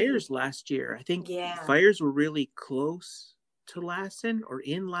bad PCT. fires last year. I think Yeah. fires were really close to Lassen or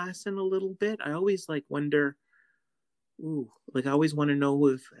in Lassen a little bit. I always like wonder ooh, like I always want to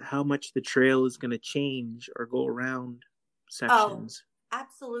know how much the trail is going to change or go around Oh, sections.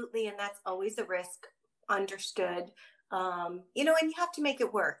 absolutely. And that's always a risk, understood. And you have to make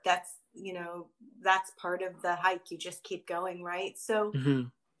it work. That's part of the hike. You just keep going, right? So Hmm.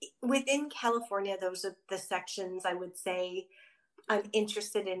 within California, those are the sections I would say I'm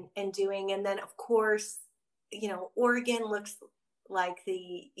interested in doing. And then, of course, Oregon looks like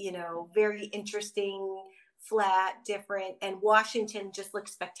very interesting, flat, different, and Washington just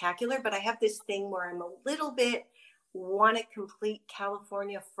looks spectacular. But I have this thing where I'm a little bit want to complete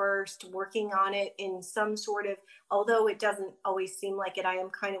California first, working on it in some sort of, although it doesn't always seem like it, I am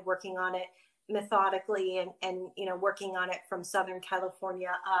kind of working on it methodically and working on it from Southern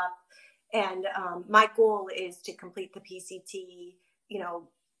California up. And my goal is to complete the PCT,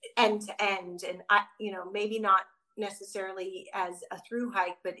 end to end. And maybe not necessarily as a through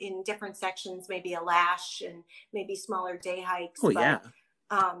hike, but in different sections, maybe a lash and maybe smaller day hikes. Oh yeah.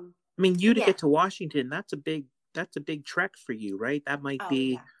 But um, I mean, you to yeah. get to Washington, that's a big trek for you, right? That might Oh,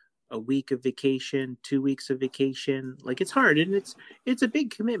 be yeah. a week of vacation, 2 weeks of vacation. Like it's hard, and it's a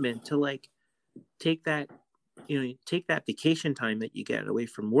big commitment to like take that, take that vacation time that you get away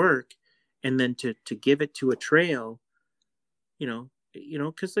from work, and then to give it to a trail,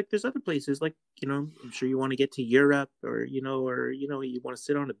 because like there's other places like I'm sure you want to get to Europe or you want to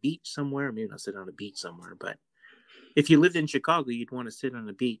sit on a beach somewhere. Maybe not sit on a beach somewhere, but if you lived in Chicago, you'd want to sit on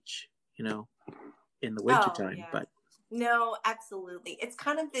a beach, in the Oh, wintertime. yeah. But No, absolutely. It's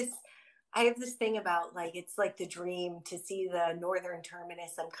kind of this, I have this thing about like, it's like the dream to see the northern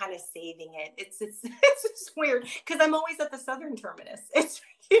terminus. I'm kind of saving it. It's just weird because I'm always at the southern terminus. It's,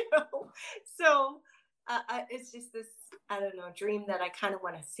 so it's just this, I don't know, dream that I kind of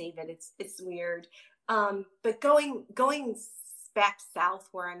want to save it. It's weird. But going back south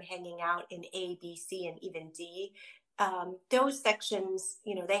where I'm hanging out in A, B, C, and even D, those sections,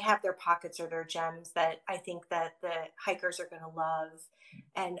 they have their pockets or their gems that I think that the hikers are going to love.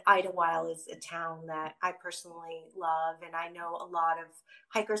 And Idlewild is a town that I personally love, and I know a lot of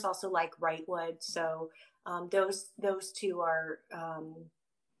hikers also like Wrightwood. So those two are,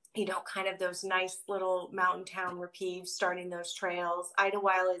 kind of those nice little mountain town reprieves starting those trails.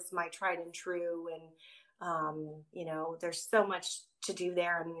 Idlewild is my tried and true, and there's so much to do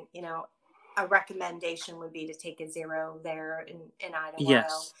there, and a recommendation would be to take a zero there in Idlewild.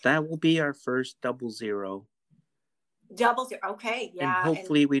 yes, that will be our first double zero. Double zero. Okay. And Yeah. And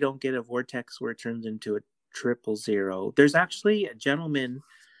hopefully we don't get a vortex where it turns into a triple zero. There's actually a gentleman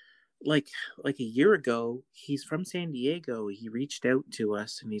like a year ago. He's from San Diego. He reached out to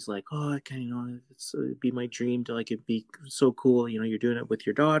us and he's like, "Oh, I kind of it'd be my dream to like it'd be so cool. You're doing it with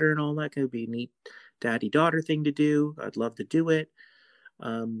your daughter and all that. It'd be a neat daddy daughter thing to do. I'd love to do it."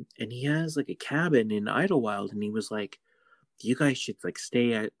 And he has like a cabin in Idlewild, and he was like, "You guys should like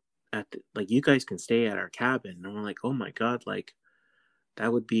stay like you guys can stay at our cabin." And I'm like, "Oh my god, like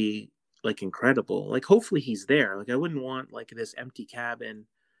that would be like incredible. Like hopefully he's there. Like I wouldn't want like this empty cabin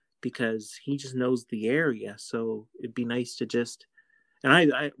because he just knows the area. So it'd be nice to just and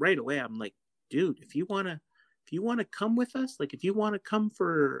I right away I'm like, dude, if you wanna come with us, like if you want to come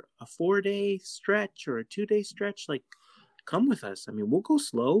for a 4-day stretch or a 2-day stretch, like come with us. I mean, we'll go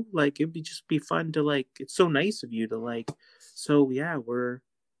slow. Like it'd be fun to like it's so nice of you to like so yeah, we're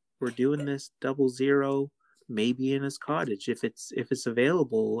doing this double zero maybe in his cottage if it's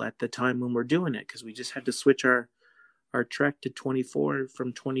available at the time when we're doing it because we just had to switch our trek to 24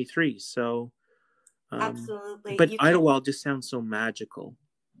 from 23. So absolutely, but you can. Idlewild just sounds so magical.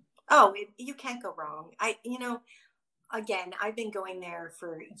 Oh, you can't go wrong. Again, I've been going there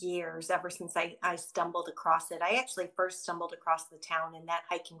for years, ever since I stumbled across it. I actually first stumbled across the town in that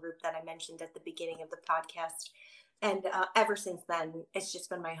hiking group that I mentioned at the beginning of the podcast. And ever since then, it's just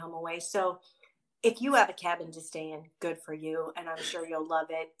been my home away. So if you have a cabin to stay in, good for you. And I'm sure you'll love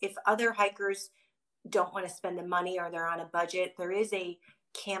it. If other hikers don't want to spend the money or they're on a budget, there is a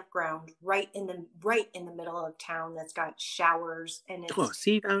campground right in the middle of town that's got showers, and Oh, it's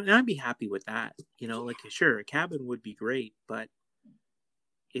see, I'd be happy with that. Like sure, a cabin would be great, but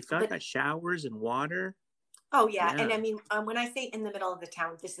if I but got showers and water, oh yeah. yeah. And I mean, when I say in the middle of the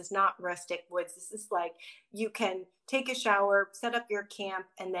town, this is not rustic woods. This is like you can take a shower, set up your camp,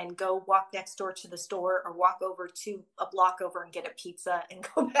 and then go walk next door to the store or walk over to a block over and get a pizza and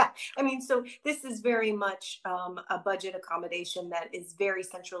go back. I mean, so this is very much a budget accommodation that is very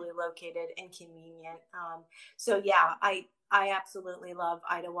centrally located and convenient. So yeah, I absolutely love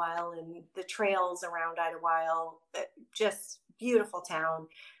Idlewild and the trails around Idlewild. Just beautiful town.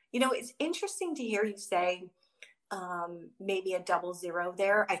 It's interesting to hear you say maybe a double zero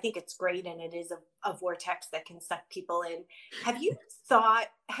there. I think it's great, and it is a vortex that can suck people in. Have you thought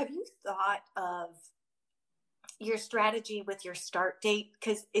of your strategy with your start date?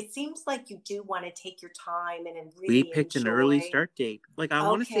 Because it seems like you do want to take your time and We really picked an early enjoy. start date. Like, I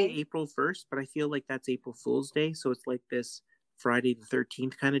want to say Okay. April 1st, but I feel like that's April Fool's Day. So it's like this Friday the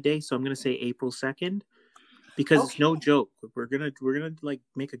 13th kind of day. So I'm going to say April 2nd, because it's no Okay. joke. We're going to like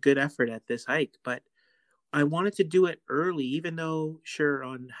make a good effort at this hike, but I wanted to do it early, even though sure,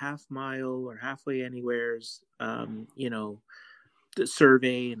 on Half Mile or Halfway Anywhere's, the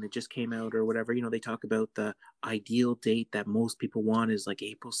survey, and it just came out or whatever, they talk about the ideal date that most people want is like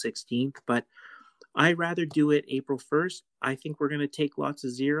April 16th, but I rather do it April 1st. I think we're going to take lots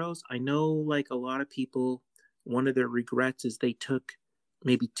of zeros. I know, like, a lot of people, one of their regrets is they took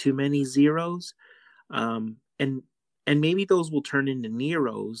maybe too many zeros. And maybe those will turn into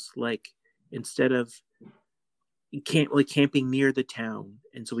Neros, like, instead of camping near the town,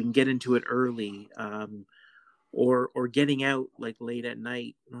 and so we can get into it early, or getting out like late at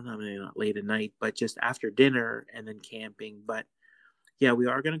night. Well, not late at night, but just after dinner and then camping. But yeah, we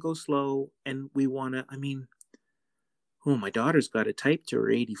are going to go slow, and we want to, my daughter's got to type to her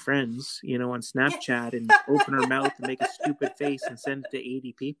 80 friends, on Snapchat, and open her mouth and make a stupid face and send it to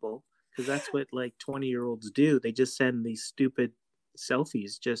 80 people. Because that's what, like, 20-year-olds do. They just send these stupid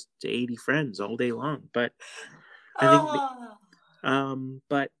selfies just to 80 friends all day long. But I think,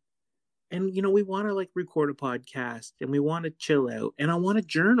 but, and, we want to, like, record a podcast, and we want to chill out, and I want to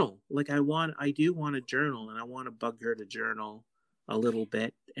journal. Like, I do want to journal, and I want to bug her to journal a little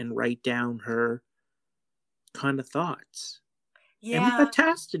bit and write down her kind of thoughts. Yeah. And we got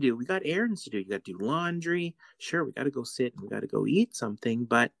tasks to do. We got errands to do. You got to do laundry. Sure, we got to go sit and we got to go eat something,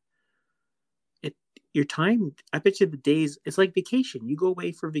 but your time, I bet you the days, it's like vacation. You go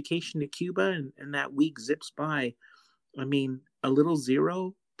away for vacation to Cuba, and that week zips by. A little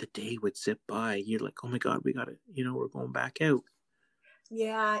zero, the day would zip by. You're like, oh my God, we got to, we're going back out.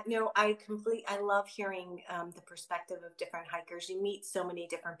 Yeah, no, I love hearing the perspective of different hikers. You meet so many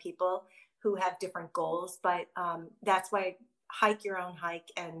different people who have different goals, but that's why hike your own hike.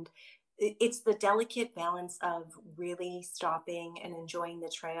 And it's the delicate balance of really stopping and enjoying the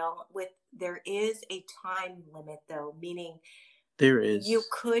trail. There is a time limit, though, meaning there is. You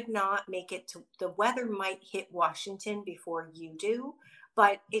could not make it to, the weather might hit Washington before you do,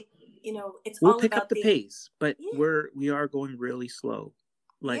 but we'll all pick about up the pace, but yeah. we are going really slow.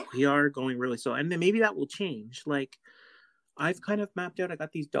 Like, Yeah. we are going really slow, and then maybe that will change. Like, I've kind of mapped out, I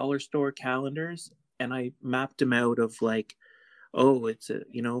got these dollar store calendars, and I mapped them out of, like, oh, it's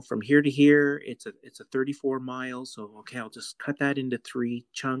from here to here, it's a 34 miles. So, okay, I'll just cut that into 3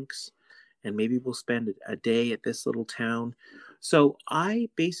 chunks, and maybe we'll spend a day at this little town. So I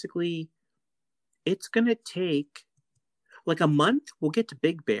basically, it's going to take like a month. We'll get to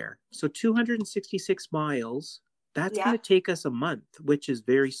Big Bear. So 266 miles. That's going to take us a month, which is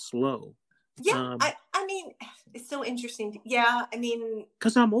very slow. Yeah. It's so interesting. Yeah.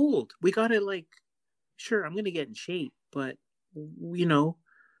 Because I'm old. We got to, like, sure, I'm going to get in shape, but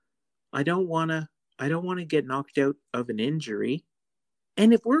I don't want to get knocked out of an injury.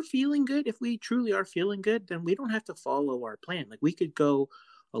 And if we're feeling good, if we truly are feeling good, then we don't have to follow our plan. Like, we could go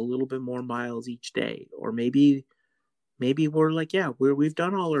a little bit more miles each day, or maybe we're like, yeah, we've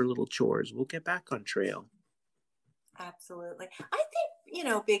done all our little chores. We'll get back on trail. Absolutely. I think,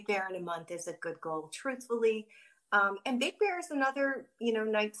 Big Bear in a month is a good goal, truthfully. And Big Bear is another,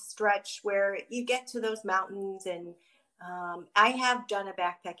 nice stretch where you get to those mountains. And I have done a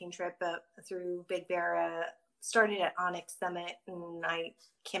backpacking trip through Big Bear, started at Onyx Summit, and I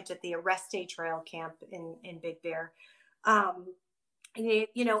camped at the Arreste Trail camp in Big Bear.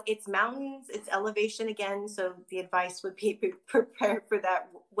 It's mountains, it's elevation again. So the advice would be prepared for that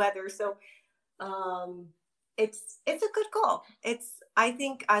weather. So it's a good goal. I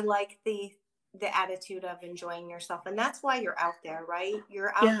think I like the attitude of enjoying yourself, and that's why you're out there, right?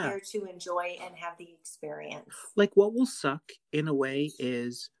 You're out there to enjoy and have the experience. Like, what will suck in a way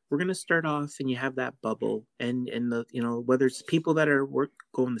is we're going to start off and you have that bubble, and the, whether it's people that are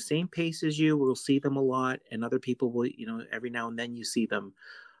going the same pace as you, we'll see them a lot, and other people will, every now and then you see them.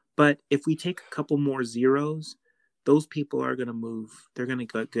 But if we take a couple more zeros, those people are going to move. They're going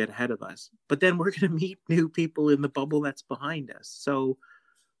to get ahead of us. But then we're going to meet new people in the bubble that's behind us. So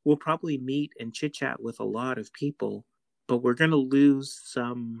we'll probably meet and chit chat with a lot of people, but we're going to lose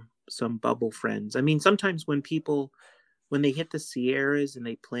some bubble friends. Sometimes when they hit the Sierras and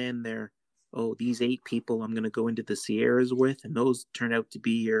they plan these 8 people I'm going to go into the Sierras with, and those turn out to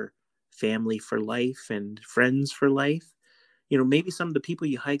be your family for life and friends for life. Maybe some of the people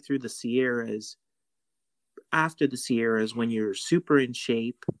you hike through the Sierras after the Sierras when you're super in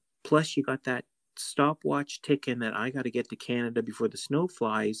shape, plus you got that stopwatch ticking that I got to get to Canada before the snow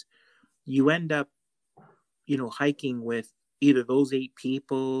flies, you end up, hiking with either those 8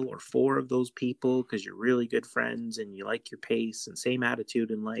 people or 4 of those people because you're really good friends and you like your pace and same attitude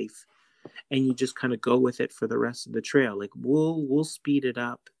in life, and you just kind of go with it for the rest of the trail. Like we'll speed it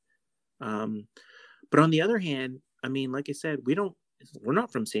up. But on the other hand, I mean, like I said, we're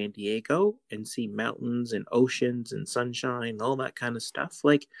not from San Diego and see mountains and oceans and sunshine, all that kind of stuff.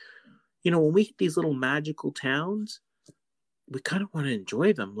 Like, when we hit these little magical towns, we kind of want to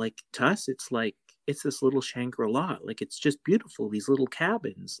enjoy them. Like to us, it's this little Shangri-La. Like it's just beautiful. These little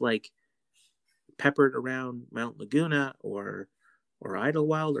cabins, like peppered around Mount Laguna or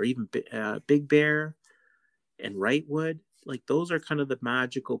Idlewild or even Big Bear and Wrightwood. Like those are kind of the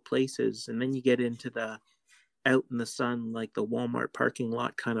magical places. And then you get into the out in the sun, like the Walmart parking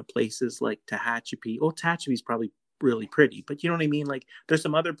lot kind of places like Tehachapi. Oh, Tehachapi's probably really pretty, but you know what I mean? Like there's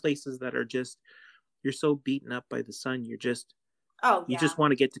some other places that are just, you're so beaten up by the sun. You just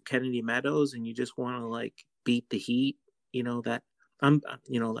want to get to Kennedy Meadows and you just want to like beat the heat, that I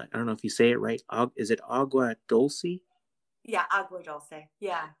don't know if you say it right. Is it Agua Dulce? Yeah. Agua Dulce.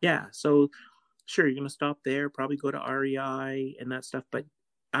 Yeah. Yeah. So sure, you're going to stop there, probably go to REI and that stuff. But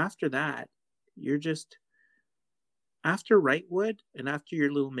after that, you're just, after Wrightwood and after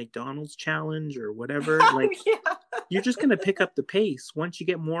your little McDonald's challenge or whatever, like you're just going to pick up the pace. Once you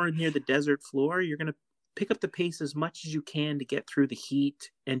get more near the desert floor, you're going to pick up the pace as much as you can to get through the heat.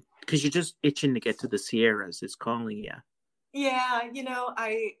 And because you're just itching to get to the Sierras, it's calling you. Yeah,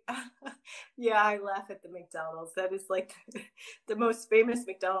 I laugh at the McDonald's. That is like the most famous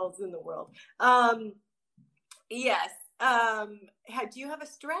McDonald's in the world. Yes. Do you have a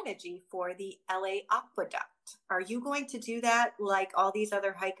strategy for the LA Aqueduct? Are you going to do that like all these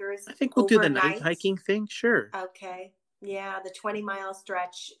other hikers? I think we'll do the night hiking thing. Sure. Okay. Yeah, the 20-mile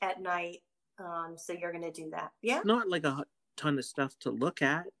stretch at night. So you're going to do that. Yeah. Not like a ton of stuff to look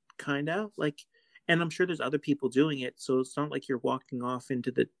at, kind of like, and I'm sure there's other people doing it. So it's not like you're walking off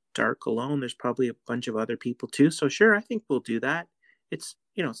into the dark alone. There's probably a bunch of other people too. So sure, I think we'll do that. It's,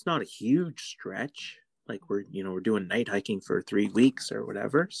 it's not a huge stretch. Like we're doing night hiking for 3 weeks or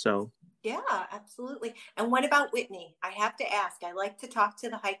whatever. So yeah, absolutely. And what about Whitney? I have to ask. I like to talk to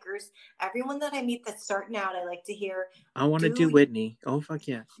the hikers. Everyone that I meet that's starting out, I like to hear. I want to do Whitney. Oh fuck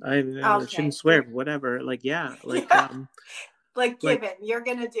yeah! I shouldn't swear, but whatever. Like yeah, like yeah. Like given you're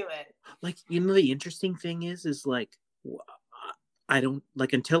gonna do it. Like the interesting thing is like I don't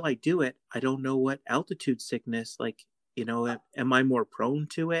like until I do it. I don't know what altitude sickness like. Am I more prone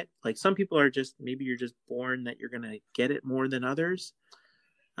to it? Like some people are just, maybe you're just born that you're going to get it more than others.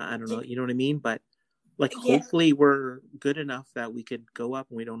 I don't know. You know what I mean? But like, hopefully we're good enough that we could go up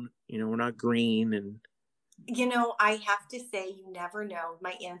and we don't, we're not green. And, I have to say, you never know.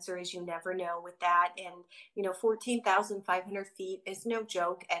 My answer is you never know with that. And, 14,500 feet is no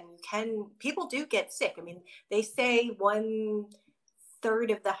joke. And people do get sick. I mean, they say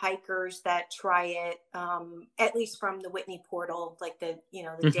 1/3 of the hikers that try it, at least from the Whitney portal, like the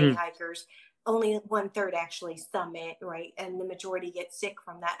day hikers, only 1/3 actually summit, right? And the majority get sick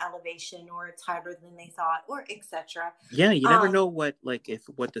from that elevation, or it's harder than they thought, or etc. Yeah, you never know what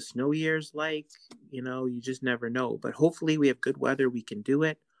the snow year's like. You just never know. But hopefully we have good weather. We can do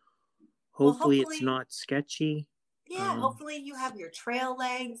it. Hopefully it's not sketchy. Yeah, hopefully you have your trail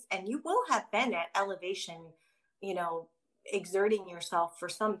legs, and you will have been at elevation, exerting yourself for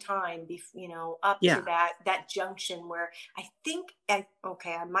some time, up to that junction where I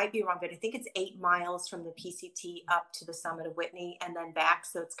might be wrong, but I think it's 8 miles from the PCT up to the summit of Whitney and then back.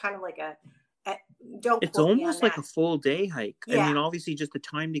 So it's kind of like it's almost like a full day hike. Yeah. I mean, obviously just the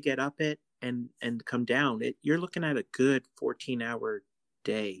time to get up it and come down it, you're looking at a good 14-hour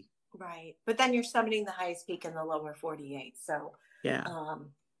day. Right. But then you're summiting the highest peak in the lower 48. So yeah.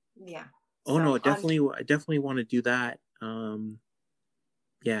 Yeah. Oh no, I definitely want to do that.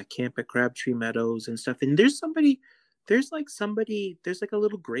 Camp at Crabtree Meadows and stuff. And there's like a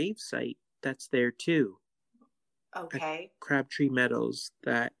little grave site that's there too. Okay. Crabtree Meadows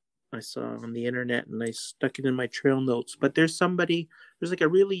that I saw on the internet and I stuck it in my trail notes. But there's like a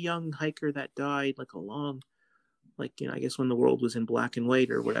really young hiker that died like I guess when the world was in black and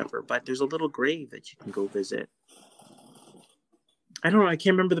white or whatever. But there's a little grave that you can go visit. I don't know. I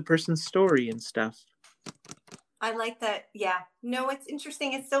can't remember the person's story and stuff. I like that. Yeah. No, it's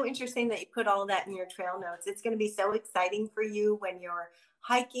interesting. It's so interesting that you put all that in your trail notes. It's going to be so exciting for you when you're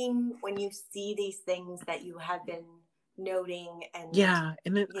hiking, when you see these things that you have been noting. And yeah.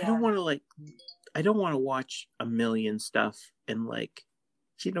 And then I don't want to watch a million stuff and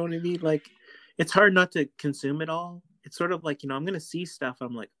you know what I mean? Like, it's hard not to consume it all. It's sort of like, I'm going to see stuff.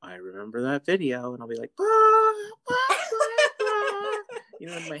 I'm like, I remember that video. And I'll be like,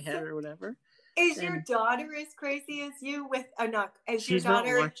 in my head or whatever. Is your daughter as crazy as you with, not, is your she's not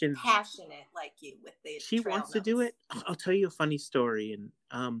daughter watching, passionate like you with the she trail wants notes? to do it. I'll tell you a funny story.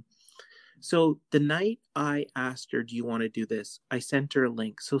 And so the night I asked her, do you want to do this? I sent her a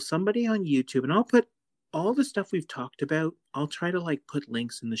link. So somebody on YouTube, and I'll put all the stuff we've talked about. I'll try to like put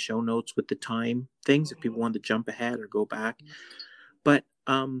links in the show notes with the time things if people want to jump ahead or go back. But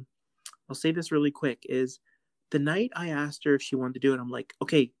I'll say this really quick is the night I asked her if she wanted to do it, I'm like,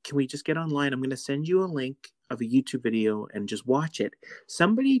 okay, can we just get online? I'm going to send you a link of a YouTube video and just watch it.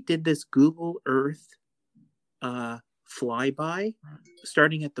 Somebody did this Google Earth flyby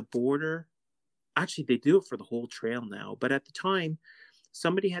starting at the border. Actually, they do it for the whole trail now. But at the time,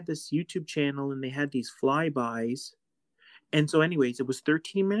 somebody had this YouTube channel and they had these flybys. And so anyways, it was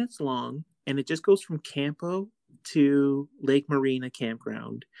 13 minutes long and it just goes from Campo to Lake Marina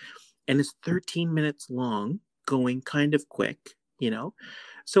campground. And it's 13 minutes long, going kind of quick,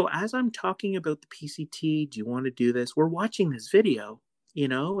 So as I'm talking about the PCT, do you want to do this? We're watching this video,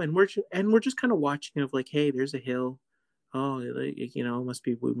 and we're just kind of watching of like, hey, there's a hill. Oh, we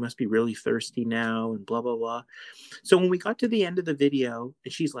must be really thirsty now, and blah blah blah. So when we got to the end of the video,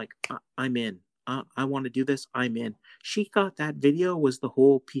 and she's like, I'm in. I want to do this. I'm in. She thought that video was the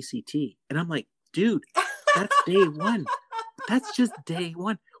whole PCT, and I'm like, dude, that's day one. That's just day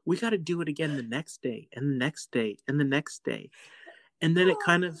one. We got to do it again the next day, and the next day, and the next day, and then it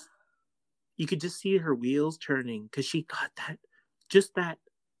kind of, you could just see her wheels turning because she got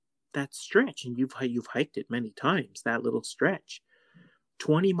that stretch, and you've hiked it many times, that little stretch,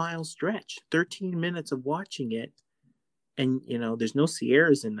 20-mile stretch, 13 minutes of watching it, and there's no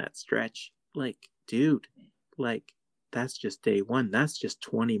Sierras in that stretch. Like, dude, like, that's just day one. That's just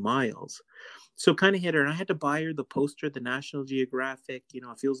 20 miles. So kind of hit her, and I had to buy her the poster, the National Geographic. It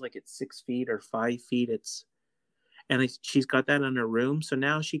feels like it's 6 feet or 5 feet. She's got that in her room, so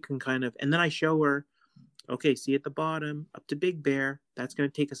now she can kind of, and then I show her, okay, see at the bottom, up to Big Bear, that's going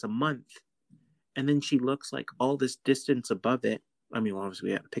to take us a month. And then she looks like all this distance above it. I mean, obviously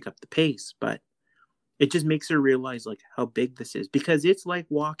we have to pick up the pace, but it just makes her realize like how big this is, because it's like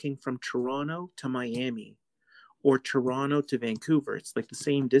walking from Toronto to Miami or Toronto to Vancouver. It's like the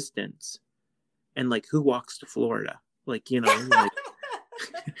same distance. And like, who walks to Florida? Like, like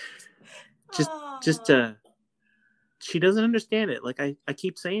just she doesn't understand it. Like I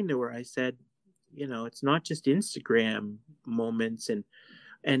keep saying to her, I said, it's not just Instagram moments. And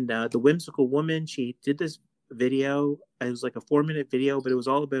the whimsical woman, she did this video. It was like a 4-minute video, but it was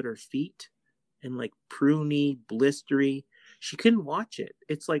all about her feet and like pruny, blistery. She couldn't watch it.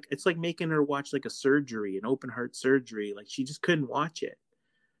 It's like making her watch like a surgery, an open heart surgery. Like she just couldn't watch it.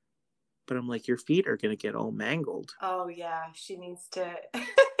 But I'm like, your feet are going to get all mangled. Oh yeah, she needs to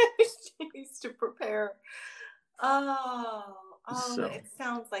prepare. So, it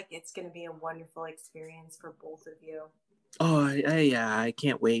sounds like it's going to be a wonderful experience for both of you. Oh, yeah, I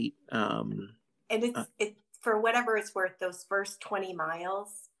can't wait. And it's for whatever it's worth, those first 20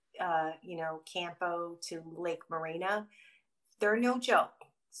 miles, Campo to Lake Marina, they're no joke.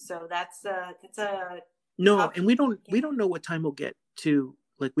 So that's a no, and we don't know what time we'll get to.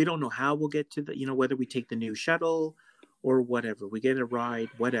 Like, we don't know how we'll get to the, whether we take the new shuttle or whatever, we get a ride,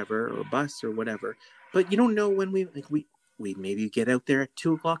 whatever, or a bus or whatever. But you don't know when we maybe get out there at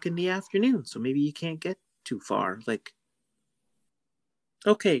 2:00 in the afternoon. So maybe you can't get too far. Like,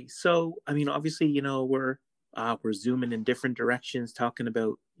 okay. So, I mean, obviously, we're zooming in different directions, talking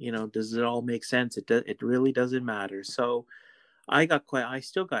about, does it all make sense? It really doesn't matter. So I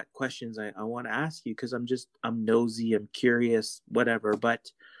still got questions I want to ask you, because I'm nosy, I'm curious, whatever.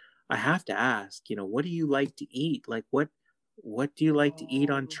 But I have to ask, what do you like to eat? Like, what do you like to eat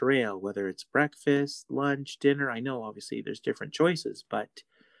on trail? Whether it's breakfast, lunch, dinner. I know obviously there's different choices, but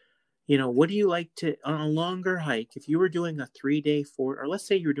what do you like to on a longer hike? If you were doing a 3-day, or let's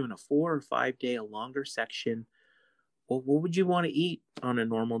say you're doing a 4 or 5 day, a longer section, what would you want to eat on a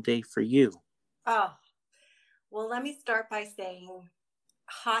normal day for you? Oh. Well, let me start by saying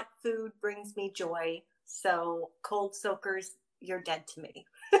hot food brings me joy. So cold soakers, you're dead to me.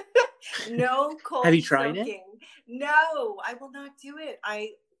 No cold Have you tried soaking. it? No, I will not do it.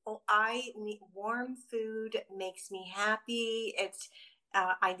 I need warm food, makes me happy.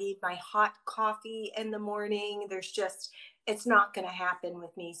 I need my hot coffee in the morning. It's not going to happen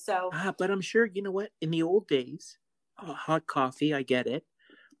with me. So, but I'm sure, you know what, in the old days, hot coffee, I get it.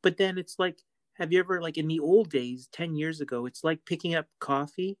 But then it's like, have you ever, like in the old days, 10 years ago, it's like picking up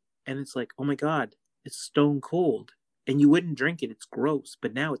coffee and it's like, oh my God, it's stone cold. And you wouldn't drink it. It's gross.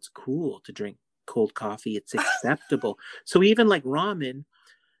 But now it's cool to drink cold coffee. It's acceptable. So even like ramen,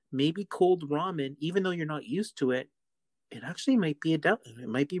 maybe cold ramen, even though you're not used to it, it actually might be it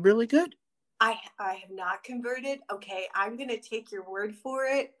might be really good. I have not converted. Okay, I'm gonna take your word for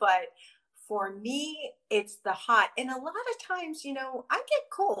it, but for me, it's the hot. And a lot of times, I get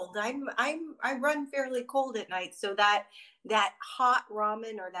cold. I run fairly cold at night, so that hot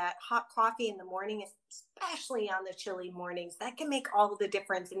ramen or that hot coffee in the morning, especially on the chilly mornings, that can make all the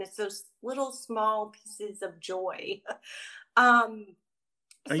difference. And it's those little small pieces of joy. um,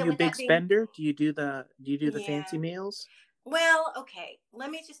 Are so you a with big that being, spender? Do you do the fancy yeah. meals? Well, okay,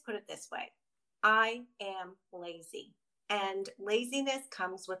 let me just put it this way. I am lazy, and laziness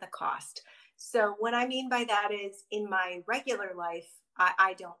comes with a cost. So, what I mean by that is in my regular life,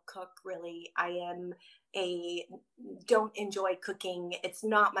 I don't cook really. A don't enjoy cooking. It's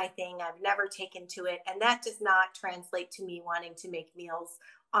not my thing. I've never taken to it. And that does not translate to me wanting to make meals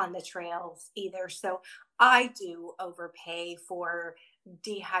on the trails either. So, I do overpay for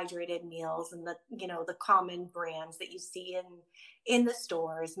dehydrated meals and the common brands that you see in the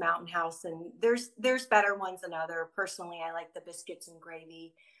stores, Mountain House, and there's better ones than other. Personally, I like the biscuits and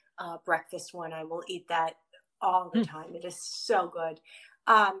gravy breakfast one. I will eat that all the time. It is so good.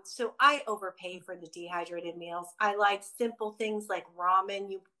 So I overpay for the dehydrated meals. I like simple things like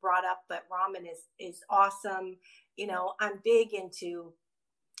ramen you brought up, but ramen is awesome. I'm big into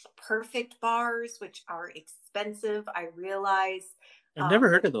perfect bars, which are expensive. I realize. I've never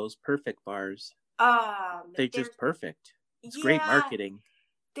heard But of those perfect bars. They're they're just perfect. It's great yeah, marketing.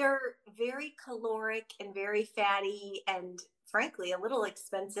 they're very caloric and very fatty and frankly a little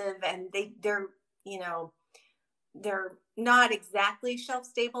expensive, and you know they're not exactly shelf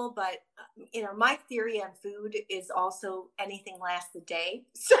stable, but my theory on food is also anything lasts a day.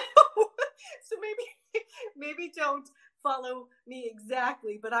 So maybe don't follow me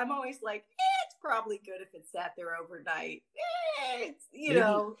exactly, but I'm always like, it's probably good if it sat there overnight. It's, Maybe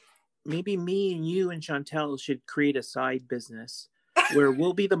maybe me and you and Chantel should create a side business where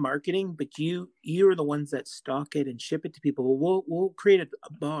we'll be the marketing, but you're the ones that stock it and ship it to people. We'll create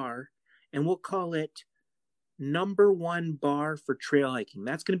a bar, and we'll call it Number One Bar for Trail Hiking.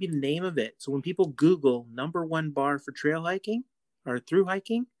 That's going to be the name of it. So when people Google Number One Bar for Trail Hiking or through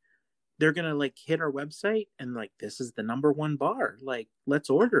hiking, they're going to like hit our website and like, this is the number one bar. Like, let's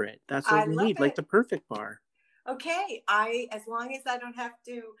order it. That's I what we love need. Like it. the perfect bar. Okay, as long as I don't have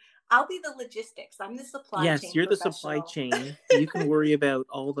to, I'll be the logistics. I'm the supply Yes, chain you're the supply professional. chain. You can worry about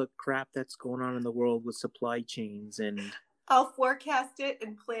all the crap that's going on in the world with supply chains and I'll forecast it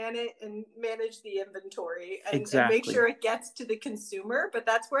and plan it and manage the inventory and make exactly. sure it gets to the consumer. But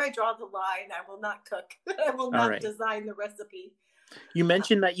that's where I draw the line. I will not cook. I will All not right. design the recipe. You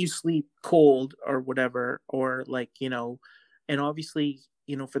mentioned that you sleep cold or whatever, or like, and obviously,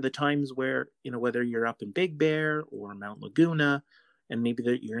 for the times where, whether you're up in Big Bear or Mount Laguna, and maybe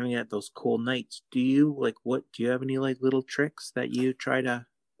that you're going to get those cold nights, do you have any like little tricks that you try to?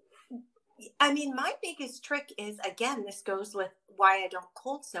 I mean, my biggest trick is, again, this goes with why I don't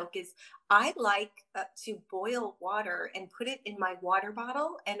cold soak, is I like to boil water and put it in my water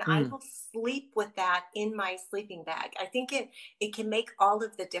bottle, and I Hmm. will sleep with that in my sleeping bag. I think it can make all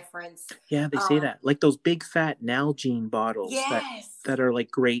of the difference. Yeah, they say that. Like those big fat Nalgene bottles Yes. that are like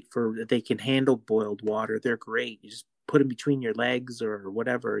great they can handle boiled water. They're great. You just put them between your legs or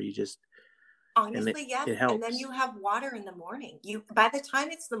whatever. And Honestly, yes. it And then helps. you have water in the morning. By the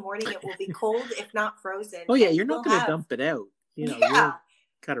time it's the morning, it will be cold, if not frozen, Oh yeah, and you're you not will going to have, dump it out. You'll yeah,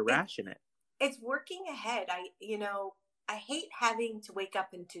 gotta it, ration it. it's working ahead. I hate having to wake up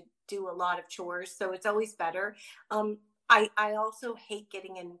and to do a lot of chores, so it's always better. Um, I also hate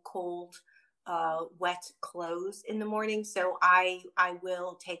getting in cold, wet clothes in the morning, so I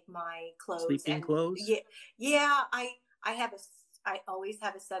will take my clothes Sleeping and clothes. yeah, yeah. I have a I always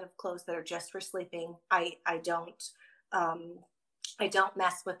have a set of clothes that are just for sleeping. Um, I don't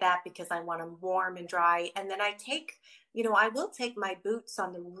mess with that because I want them warm and dry. And then I will take my boots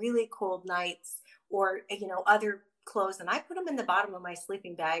on the really cold nights, or, other clothes, and I put them in the bottom of my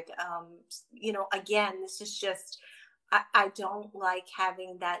sleeping bag. Again, this is just, I don't like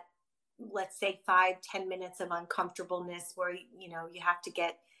having that, let's say 5-10 minutes of uncomfortableness where, you have to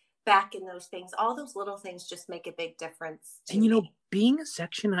get back in those things. All those little things just make a big difference to And me. being a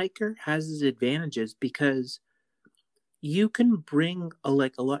section hiker has its advantages because you can bring a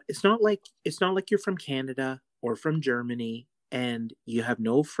lot. It's not like you're from Canada or from Germany and you have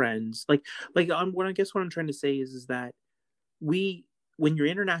no friends. What I guess what I'm trying to say is that we when you're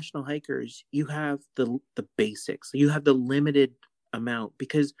international hikers, you have the basics. You have the limited amount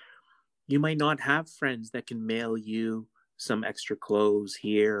because you might not have friends that can mail you some extra clothes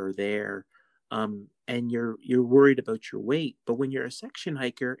here or there. and you're worried about your weight. But when you're a section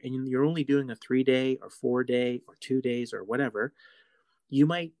hiker and you're only doing a 3-day or 4-day or 2 days or whatever, you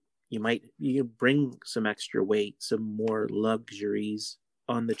might you bring some extra weight, some more luxuries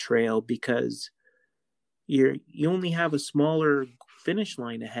on the trail, because you only have a smaller finish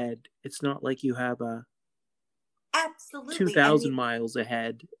line ahead. It's not like you have a Absolutely. 2,000 miles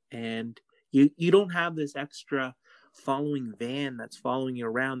ahead, and you don't have this extra following van that's following you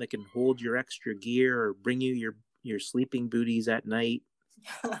around that can hold your extra gear or bring you your sleeping booties at night.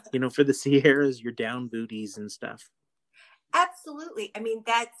 For the Sierras, your down booties and stuff. Absolutely. I mean,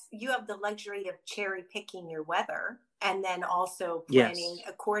 you have the luxury of cherry picking your weather and then also planning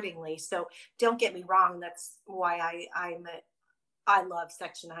accordingly. So don't get me wrong. That's why I love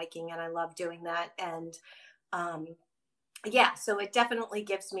section hiking and I love doing that. And, so it definitely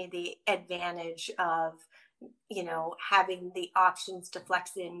gives me the advantage of, having the options to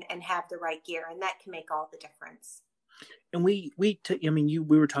flex in and have the right gear. And that can make all the difference. And we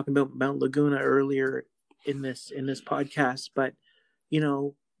were talking about Mount Laguna earlier in this podcast, but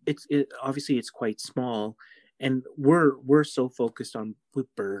obviously it's quite small, and we're so focused on with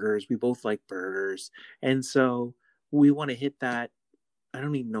burgers. We both like burgers, and so we want to hit that. I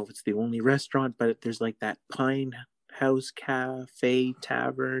don't even know if it's the only restaurant, but there's like that Pine House Cafe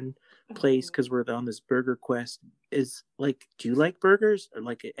Tavern place, because we're on this burger quest. Is like, do you like burgers, or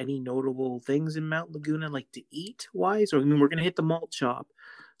like any notable things in Mount Laguna, like to eat wise? Or I mean, we're gonna hit the malt shop,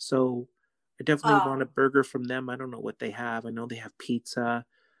 so I definitely want a burger from them. I don't know what they have. I know they have pizza.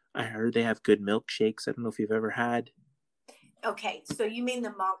 I heard they have good milkshakes. I don't know if you've ever had. Okay, so you mean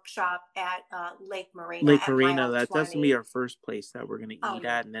the malt shop at Lake Marina? Lake Marina, that's going to be our first place that we're going to eat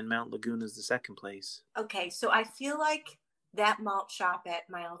at, and then Mount Laguna is the second place. Okay, so I feel like that malt shop at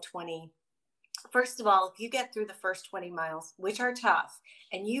mile 20, first of all, if you get through the first 20 miles, which are tough,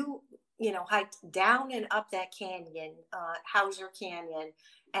 and you hiked down and up that canyon, Hauser Canyon,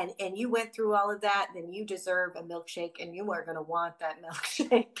 and you went through all of that, then you deserve a milkshake, and you are going to want that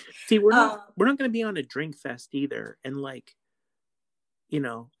milkshake. See, we're not going to be on a drink fest either. And like,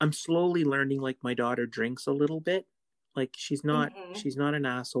 I'm slowly learning, like, my daughter drinks a little bit. Like, she's not an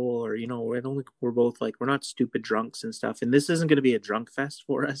asshole, or, I don't think we're both like, we're not stupid drunks and stuff. And this isn't going to be a drunk fest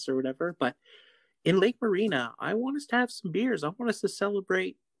for us or whatever. But in Lake Marina, I want us to have some beers. I want us to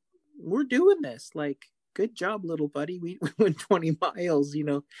celebrate. We're doing this. Like, good job, little buddy. We went 20 miles,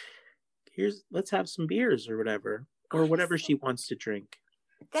 let's have some beers or whatever, or whatever she wants to drink.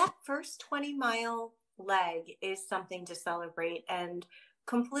 That first 20-mile leg is something to celebrate, and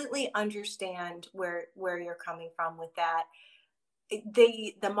completely understand where you're coming from with that.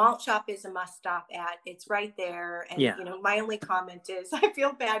 The malt shop is a must stop at. It's right there. And, my only comment is I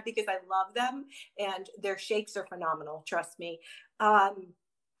feel bad because I love them and their shakes are phenomenal. Trust me.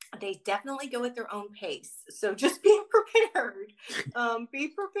 They definitely go at their own pace. So just be prepared. Be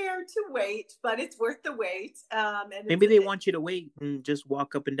prepared to wait, but it's worth the wait. And maybe they want you to wait and just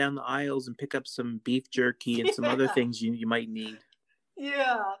walk up and down the aisles and pick up some beef jerky and some other things you might need.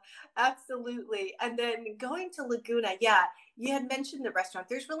 Yeah, absolutely. And then going to Laguna, you had mentioned the restaurant.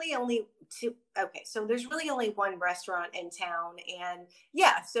 There's really only two. Okay, so there's really only one restaurant in town, and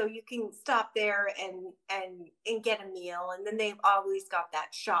so you can stop there and get a meal. And then they've always got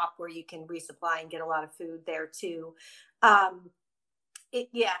that shop where you can resupply and get a lot of food there too. And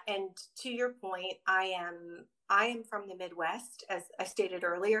to your point, I am from the Midwest, as I stated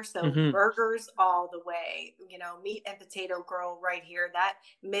earlier. So burgers all the way, meat and potato girl right here. That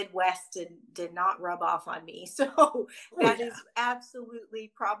Midwest did not rub off on me. So that is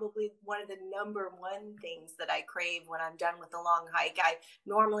absolutely probably one of the number one things that I crave when I'm done with a long hike.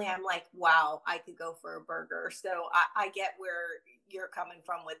 I'm like, wow, I could go for a burger. So I get where you're coming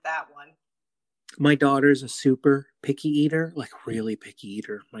from with that one. My daughter's a super picky eater, like really picky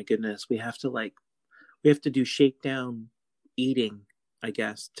eater. My goodness, we have to do shakedown eating, I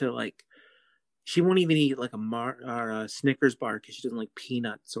guess, to like, she won't even eat like a Snickers bar because she doesn't like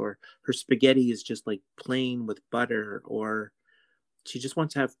peanuts, or her spaghetti is just like plain with butter, or she just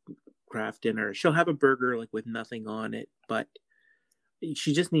wants to have Kraft dinner. She'll have a burger like with nothing on it, but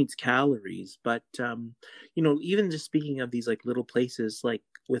she just needs calories. But, even just speaking of these like little places, like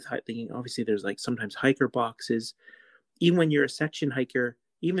with hiking, obviously there's like sometimes hiker boxes. Even when you're a section hiker,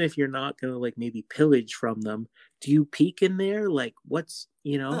 even if you're not going to like maybe pillage from them, do you peek in there? Like what's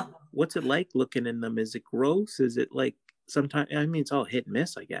it like looking in them? Is it gross? Is it like sometimes, I mean, it's all hit and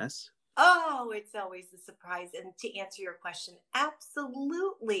miss, I guess. Oh, it's always a surprise. And to answer your question,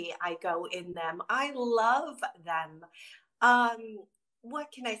 absolutely. I go in them. I love them.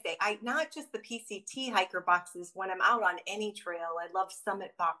 What can I say? Not just the PCT hiker boxes. When I'm out on any trail, I love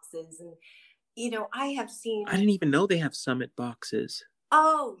summit boxes, and I have seen. I didn't even know they have summit boxes.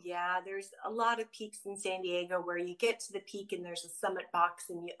 Oh, yeah. There's a lot of peaks in San Diego where you get to the peak and there's a summit box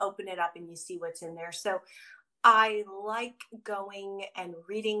and you open it up and you see what's in there. So I like going and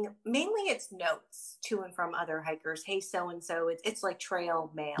reading. Mainly it's notes to and from other hikers. Hey, so and so. It's like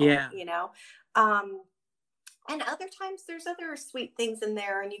trail mail, Yeah. Um, and other times there's other sweet things in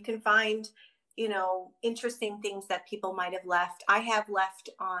there and you can find, interesting things that people might have left. I have left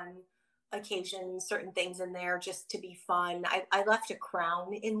on occasion certain things in there just to be fun. I left a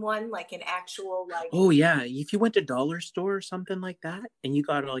crown in one, like an actual Oh yeah, if you went to dollar store or something like that, and you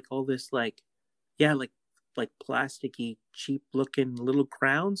got like all this like plasticky, cheap looking little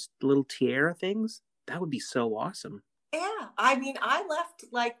crowns, little tiara things, that would be so awesome. Yeah, I mean, I left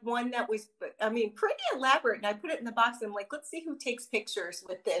like one that was, pretty elaborate, and I put it in the box. And I'm like, let's see who takes pictures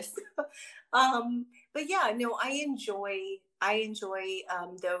with this. But yeah, no, I enjoy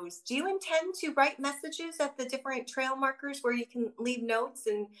those. Do you intend to write messages at the different trail markers where you can leave notes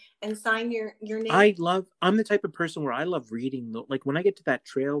and sign your name? I'm the type of person where I love reading. Like when I get to that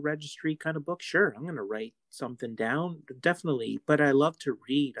trail registry kind of book, sure, I'm going to write something down, definitely. But I love to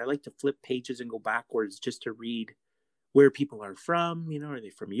read. I like to flip pages and go backwards just to read where people are from. Are they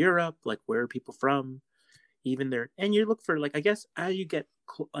from Europe? Like where are people from? Even there, and you look for, like, I guess as you get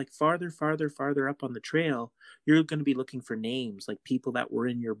like farther up on the trail, you're going to be looking for names, like people that were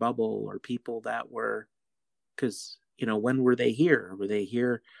in your bubble or people that were, because when were they here?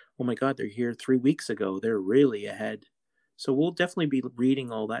 Oh my god, they're here 3 weeks ago. They're really ahead. So we'll definitely be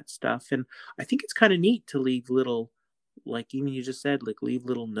reading all that stuff. And I think it's kind of neat to leave little, like even you just said, like leave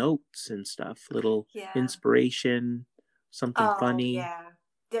little notes and stuff, little inspiration, something funny. Yeah.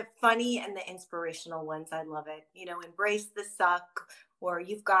 The funny and the inspirational ones, I love it. Embrace the suck, or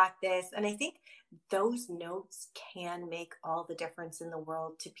you've got this. And I think those notes can make all the difference in the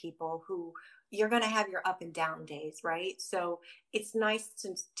world to people who you're going to have your up and down days, right? So it's nice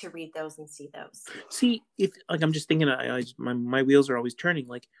to read those and see those. See, if like I'm just thinking, my wheels are always turning.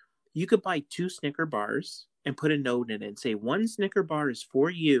 Like you could buy 2 Snicker bars and put a note in it and say 1 Snicker bar is for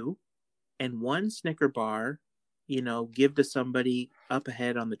you, and 1 Snicker bar, give to somebody up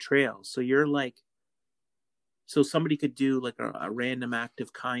ahead on the trail. So you're like, so somebody could do like a random act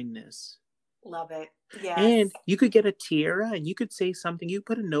of kindness. Love it. Yes. And you could get a tiara and you could say something, you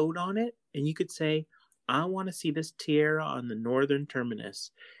put a note on it and you could say, I want to see this tiara on the northern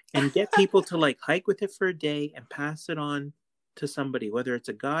terminus, and get people to like hike with it for a day and pass it on to somebody, whether it's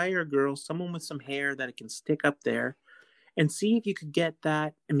a guy or a girl, someone with some hair that it can stick up there, and see if you could get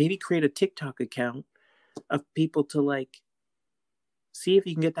that, and maybe create a TikTok account of people to like see if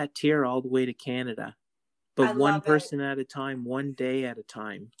you can get that tier all the way to Canada, but one person at a time, one day at a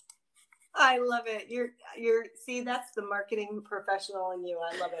time. I love it. You're see, that's the marketing professional in you.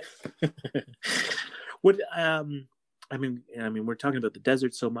 I love it. We're talking about the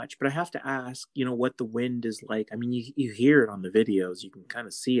desert so much, but I have to ask, what the wind is like. I mean, you hear it on the videos, you can kind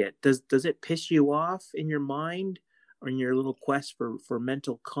of see it. Does it piss you off in your mind or in your little quest for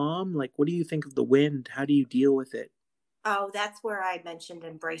mental calm? Like, what do you think of the wind? How do you deal with it? Oh, that's where I mentioned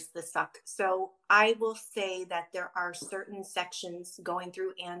embrace the suck. So I will say that there are certain sections going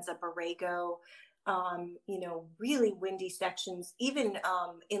through Anza Borrego, really windy sections, even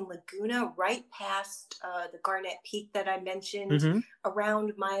in Laguna, right past the Garnet Peak that I mentioned,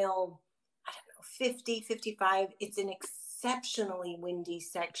 around mile, 50, 55. It's an exceptionally windy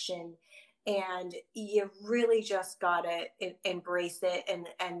section. And you really just got to embrace it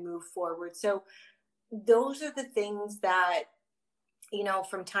and move forward. So those are the things that,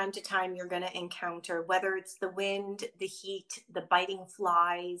 from time to time you're going to encounter, whether it's the wind, the heat, the biting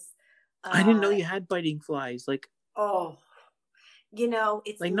flies. I didn't know you had biting flies. Like, it's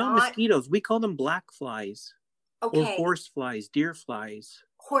like not mosquitoes. We call them black flies. Okay. Or horse flies, deer flies.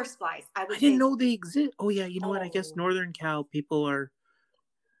 Horse flies. I didn't know they exist. Oh yeah, you know what? I guess Northern Cal people are.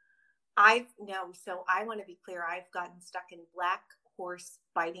 So I want to be clear. I've gotten stuck in black horse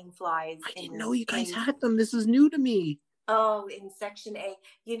biting flies. I didn't know you guys had them. This is new to me. Oh, in Section A,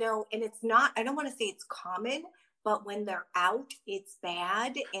 and it's not, I don't want to say it's common, but when they're out, it's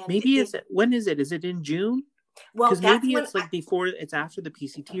bad. And maybe when is it? Is it in June? Well, because maybe it's like before, it's after the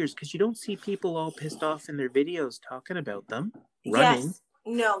PCTers, because you don't see people all pissed off in their videos talking about them running. Yes.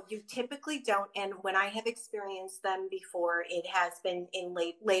 No, you typically don't. And when I have experienced them before, it has been in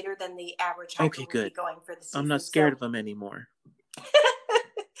later than the average hiker would be going for the season. I'm not scared of them anymore.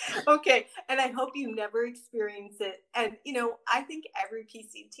 Okay. And I hope you never experience it. And, I think every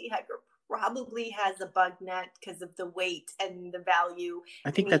PCT hiker probably has a bug net because of the weight and the value.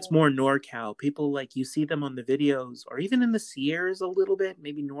 I think that's more NorCal. People, like, you see them on the videos, or even in the Sierras a little bit,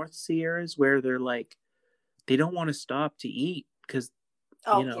 maybe North Sierras, where they're like, they don't want to stop to eat because,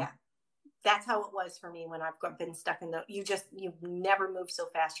 yeah, that's how it was for me when I've been stuck in you never move so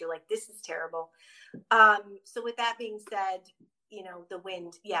fast. You're like, this is terrible. So with that being said, the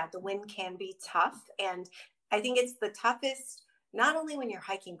wind can be tough. And I think it's the toughest, not only when you're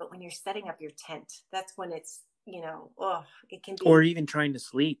hiking, but when you're setting up your tent. That's when it's, it can be. Or even trying to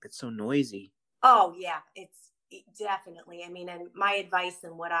sleep. It's so noisy. Oh yeah, definitely. I mean, and my advice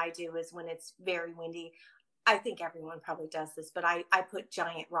and what I do is when it's very windy, I think everyone probably does this, but I put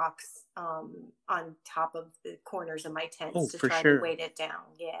giant rocks on top of the corners of my tents to try to weight it down.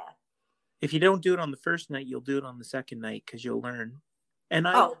 Yeah. If you don't do it on the first night, you'll do it on the second night because you'll learn. And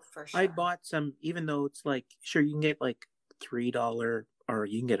for sure. I bought some, even though it's like, sure, you can get like $3 or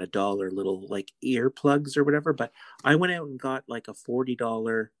you can get $1 little like earplugs or whatever. But I went out and got like a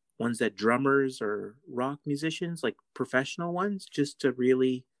 $40 ones that drummers or rock musicians, like professional ones, just to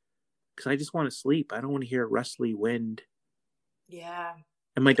really, because I just want to sleep. I don't want to hear a rustly wind. Yeah.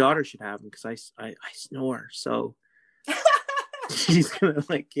 And my daughter should have them because I snore. So she's gonna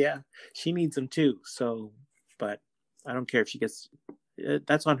she needs them too. So, but I don't care if she gets,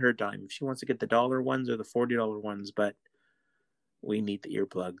 that's on her dime. If she wants to get the $1 ones or the $40 ones, but we need the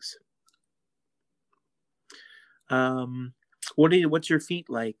earplugs. What's your feet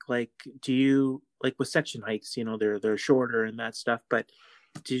like? Like, do you, like with section hikes, they're shorter and that stuff, but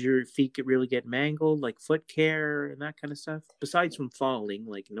did your feet really get mangled, like foot care and that kind of stuff? Besides from falling,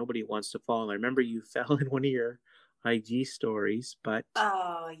 like nobody wants to fall. I remember you fell in one of your IG stories, but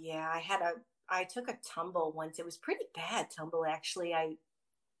oh yeah, I took a tumble once. It was pretty bad tumble, actually.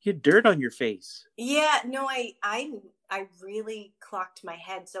 You had dirt on your face. Yeah, no, I really clocked my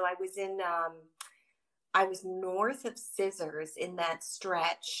head. So I was I was north of Scissors in that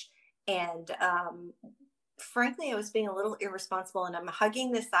stretch, and frankly, I was being a little irresponsible, and I'm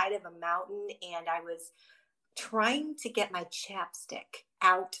hugging the side of a mountain, and I was trying to get my chapstick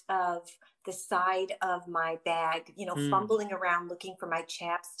out of the side of my bag, fumbling around looking for my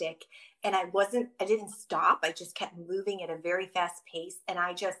chapstick. And I didn't stop. I just kept moving at a very fast pace. And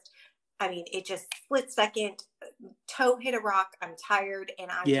it just split second, toe hit a rock. I'm tired.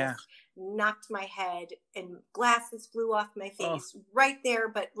 And I just knocked my head and glasses flew off my face right there.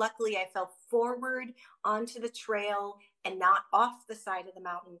 But luckily I fell forward onto the trail and not off the side of the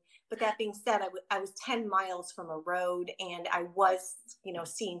mountain. But that being said, I was 10 miles from a road and I was,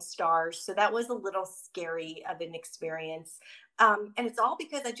 seeing stars. So that was a little scary of an experience. And it's all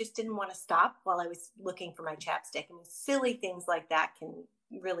because I just didn't want to stop while I was looking for my chapstick. I mean, silly things like that can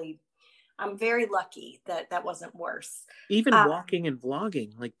really, I'm very lucky that wasn't worse. Even walking and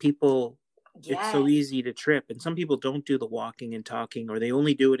vlogging, like people, it's so easy to trip. And some people don't do the walking and talking, or they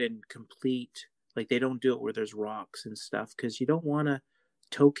only do it in complete, like they don't do it where there's rocks and stuff, because you don't want to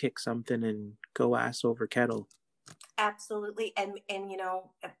toe kick something and go ass over kettle. Absolutely. And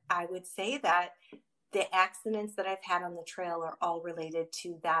I would say that the accidents that I've had on the trail are all related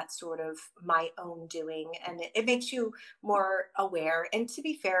to that sort of my own doing. And it makes you more aware. And to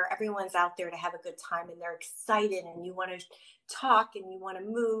be fair, everyone's out there to have a good time and they're excited and you want to talk and you want to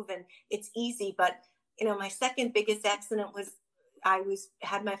move and it's easy. But, my second biggest accident was I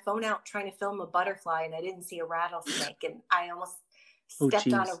had my phone out trying to film a butterfly and I didn't see a rattlesnake. And I almost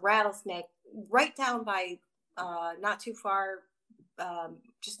stepped on a rattlesnake right down by not too far,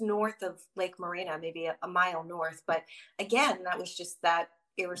 just north of Lake Morena, maybe a mile north. But again, that was just that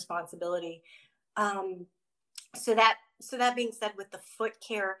irresponsibility. So that being said, with the foot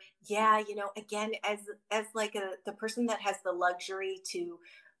care, again, as like the person that has the luxury to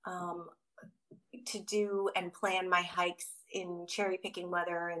do and plan my hikes in cherry picking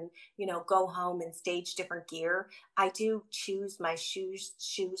weather and, go home and stage different gear. I do choose my shoes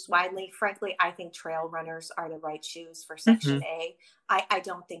widely. Frankly, I think trail runners are the right shoes for section A. I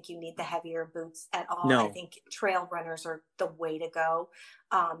don't think you need the heavier boots at all. No. I think trail runners are the way to go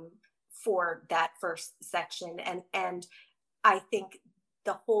for that first section. And I think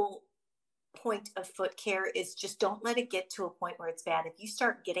the whole point of foot care is just don't let it get to a point where it's bad. If you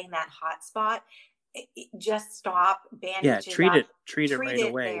start getting that hot spot, just stop, bandage it up, treat it right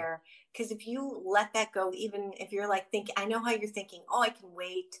away. There. Because if you let that go, even if you're like I know how you're thinking, I can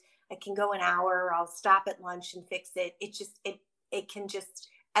wait, I can go an hour, I'll stop at lunch and fix it. It can just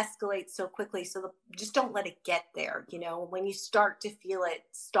escalate so quickly. So just don't let it get there. When you start to feel it,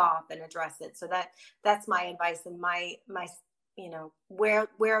 stop and address it. So that's my advice and my wear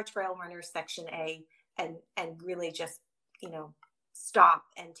a trail runner section A and really just, stop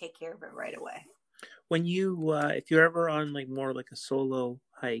and take care of it right away. When you, if you're ever on like more like a solo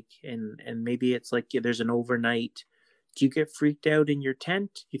hike and maybe it's like there's an overnight, do you get freaked out in your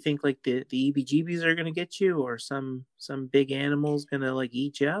tent? You think like the EBGBs are gonna get you, or some big animal's gonna like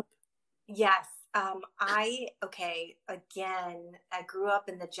eat you up? Yes. Again, I grew up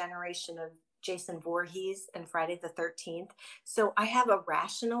in the generation of Jason Voorhees and Friday the 13th. So I have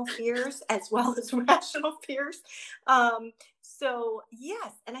irrational fears as well as rational fears. So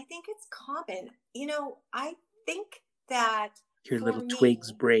yes, and I think it's common. I think that Your for little me,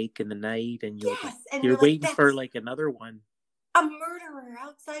 twigs break in the night and yes, and you're you're like, waiting for that's like another one. a murderer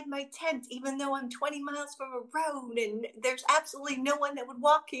outside my tent, even though I'm 20 miles from a road and there's absolutely no one that would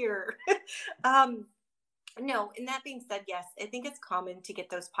walk here. No, and that being said, yes, I think it's common to get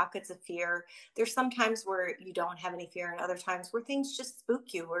those pockets of fear. There's some times where you don't have any fear, and other times where things just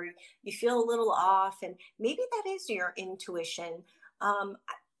spook you, or you feel a little off, and maybe that is your intuition. Um,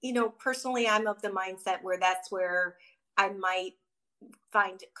 Personally, I'm of the mindset where that's where I might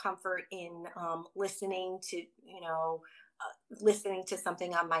find comfort in listening to, listening to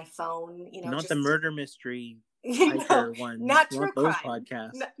something on my phone, Not the just murder mystery hiker ones. not You true want those crime.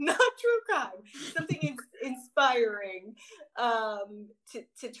 podcasts. Not true crime. Something inspiring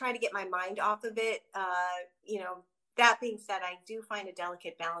to try to get my mind off of it. That being said, I do find a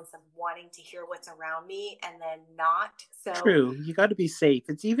delicate balance of wanting to hear what's around me and then not. So True, you got to be safe.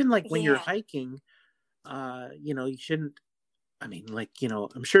 It's even like when you're yeah. hiking, you shouldn't. I mean, like,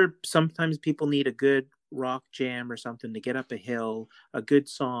 I'm sure sometimes people need a good rock jam or something to get up a hill, a good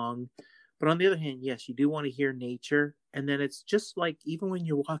song. But on the other hand, yes, you do want to hear nature. And then it's just like even when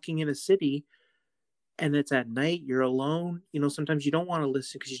you're walking in a city and it's at night, you're alone, sometimes you don't want to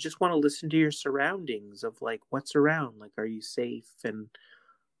listen because you just want to listen to your surroundings of like what's around. Like, are you safe and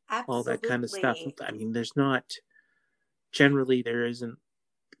all that kind of stuff. Absolutely. I mean, there isn't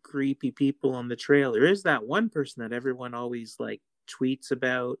creepy people on the trail. There is that one person that everyone always like tweets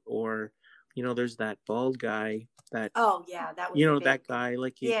about, or there's that bald guy that Oh yeah, that was a big, that guy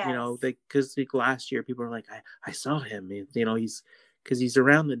like yes. because like last year people were like, I saw him, he's because he's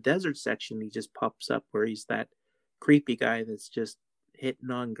around the desert section, he just pops up where he's that creepy guy that's just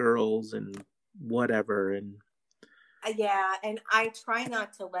hitting on girls and whatever. And Yeah, and I try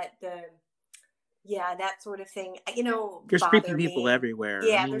not to let that sort of thing, there's bother creepy people me. everywhere.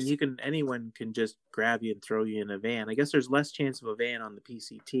 Yeah, I mean, anyone can just grab you and throw you in a van. I guess there's less chance of a van on the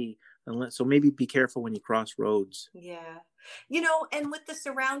PCT, so maybe be careful when you cross roads. yeah. And with the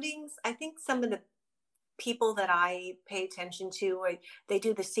surroundings, I think some of the people that I pay attention to, they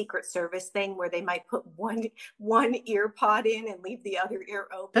do the Secret Service thing where they might put one ear pod in and leave the other ear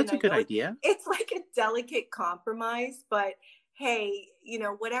open. That's a good idea. It's like a delicate compromise, but hey,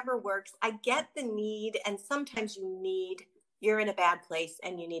 whatever works. I get the need, and sometimes you're in a bad place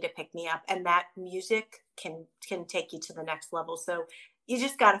and you need to pick me up, and that music can take you to the next level. So you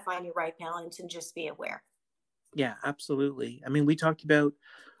just got to find your right balance and just be aware. Yeah, absolutely. I mean, we talked about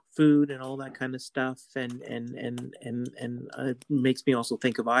food and all that kind of stuff, and it makes me also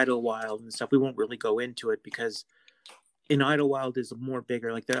think of Idlewild and stuff. We won't really go into it because in Idlewild is more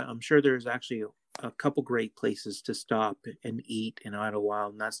bigger. Like that, I'm sure there's actually a couple great places to stop and eat in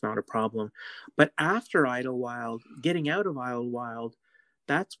Idlewild, and that's not a problem. But after Idlewild, getting out of Idlewild,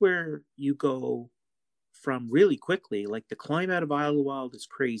 that's where you go from really quickly. Like the climb out of Idlewild is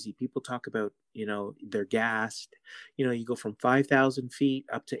crazy. People talk about, they're gassed. You go from 5,000 feet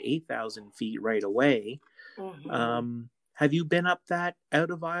up to 8,000 feet right away. Mm-hmm. Have you been up that out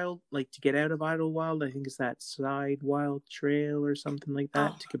of like to get out of Idlewild? I think it's that Sidewild Trail or something like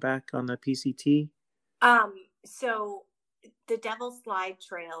that to get back on the PCT. So the Devil's Slide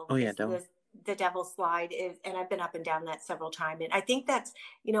Trail. Oh yeah, the Devil's Slide is, and I've been up and down that several times. And I think that's,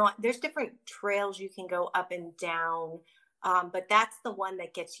 there's different trails you can go up and down. But that's the one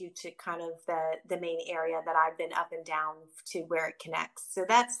that gets you to kind of the main area that I've been up and down to where it connects. So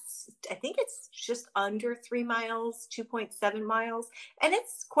I think it's just under 3 miles, 2.7 miles. And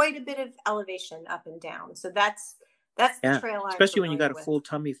it's quite a bit of elevation up and down. So that's the trail. Especially when you got a full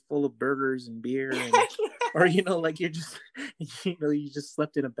tummy full of burgers and beer, and, or like you're just, you just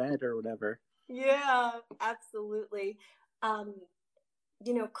slept in a bed or whatever. Yeah, absolutely.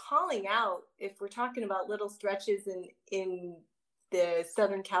 Calling out, if we're talking about little stretches in the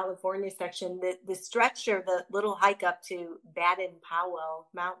Southern California section, the stretch or the little hike up to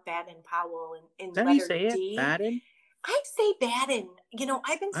Mount Baden-Powell in How do you say it? Baden? I say Baden.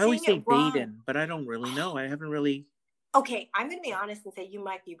 I've been saying I always say it wrong. Baden, but I don't really know. I haven't really. Okay, I'm going to be honest and say you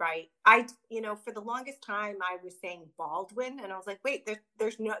might be right. For the longest time I was saying Baldwin, and I was like, wait,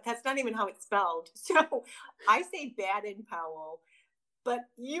 there's no, that's not even how it's spelled. So I say Baden-Powell. but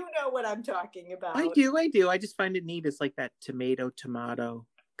you know what I'm talking about. I do. I just find it neat. It's like that tomato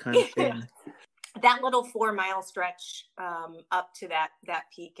kind of thing. That little 4-mile stretch up to that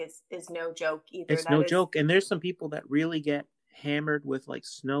peak is no joke either. It's no joke. And there's some people that really get hammered with like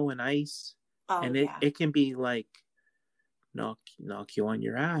snow and ice. And it can be like knock you on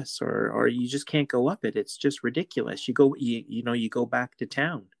your ass, or you just can't go up it. It's just ridiculous. You go back to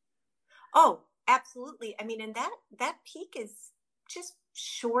town. Oh, absolutely. I mean, and that peak is just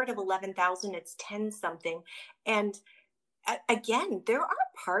short of 11,000. It's 10 something. And again, there are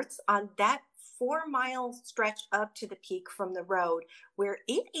parts on that 4-mile stretch up to the peak from the road where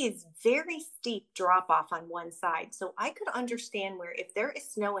it is very steep drop off on one side. So I could understand where if there is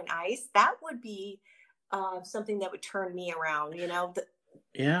snow and ice, that would be something that would turn me around,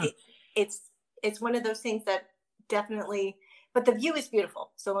 It's one of those things that definitely, but the view is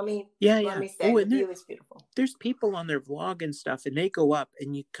beautiful. So let me say the view is beautiful. There's people on their vlog and stuff, and they go up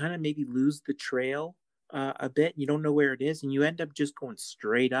and you kind of maybe lose the trail a bit. You don't know where it is, and you end up just going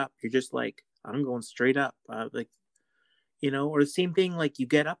straight up. You're just like, I'm going straight up, or the same thing, like you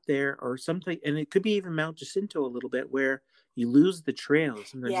get up there or something, and it could be even Mount Jacinto a little bit where you lose the trail.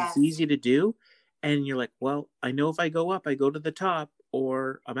 Sometimes It's easy to do, and you're like, well, I know if I go up, I go to the top,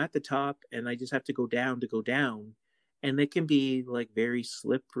 or I'm at the top and I just have to go down, and it can be like very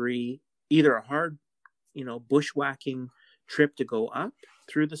slippery, either a hard, bushwhacking trip to go up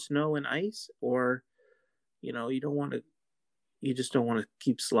through the snow and ice, or you just don't want to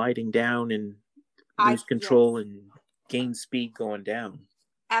keep sliding down and lose control and gain speed going down.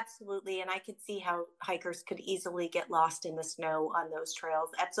 Absolutely. And I could see how hikers could easily get lost in the snow on those trails.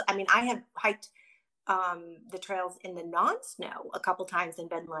 I mean, I have hiked the trails in the non-snow a couple times and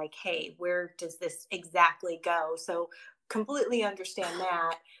been like, hey, where does this exactly go? So completely understand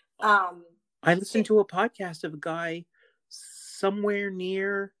that. I listened to a podcast of a guy somewhere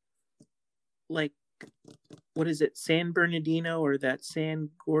near, like, what is it, San Bernardino or that San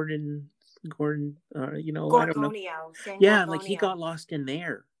Gordon, I don't know. Like he got lost in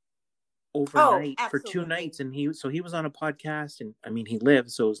there overnight for 2 nights, and he was on a podcast, and I mean he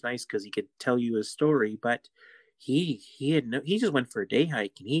lived, so it was nice because he could tell you his story. But he just went for a day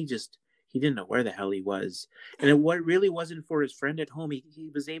hike, and he didn't know where the hell he was, and it really wasn't for his friend at home.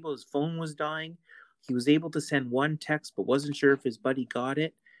 He was able, his phone was dying, he was able to send one text, but wasn't sure if his buddy got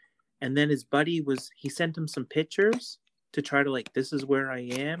it. And then his buddy he sent him some pictures to try to, like, this is where I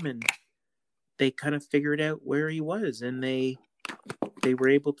am, and they kind of figured out where he was, and they were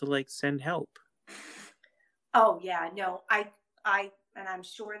able to, like, send help. Oh yeah, no, and I'm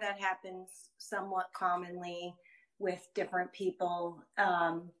sure that happens somewhat commonly with different people.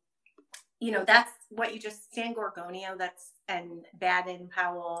 That's what you just, San Gorgonio, and Baden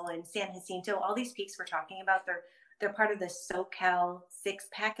Powell and San Jacinto, all these peaks we're talking about, they're part of the SoCal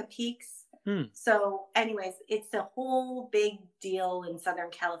 6-pack of peaks. So anyways, it's a whole big deal in Southern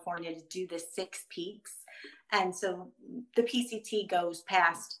California to do the 6 peaks. And so the PCT goes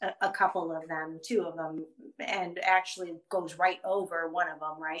past a couple of them, 2 of them, and actually goes right over one of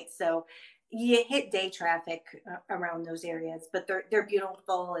them, right? So you hit day traffic around those areas, but they're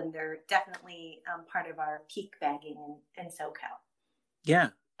beautiful, and they're definitely part of our peak bagging in SoCal. Yeah,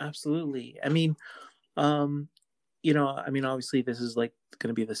 absolutely. I mean, obviously this is like going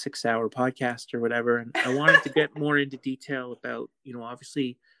to be the 6-hour podcast or whatever. And I wanted to get more into detail about,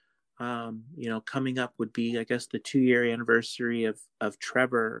 obviously, coming up would be, I guess, the 2-year anniversary of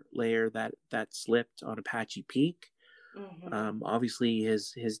Trevor Lair that slipped on Apache Peak. Mm-hmm. Obviously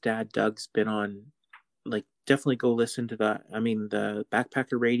his dad, Doug's been on, like, definitely go listen to that. I mean, the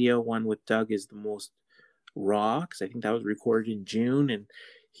Backpacker Radio one with Doug is the most raw, because I think that was recorded in June, and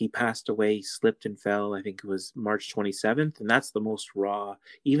he passed away, he slipped and fell, I think it was March 27th, and that's the most raw.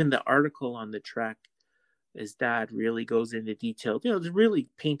 Even the article on the Trek, his dad really goes into detail, to really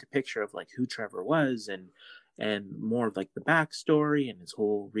paint a picture of, like, who Trevor was, and more of, like, the backstory and his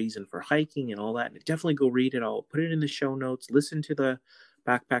whole reason for hiking and all that. And definitely go read it. I'll put it in the show notes, listen to the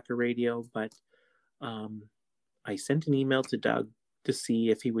Backpacker Radio. But I sent an email to Doug to see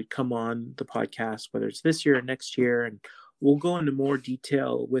if he would come on the podcast, whether it's this year or next year, and we'll go into more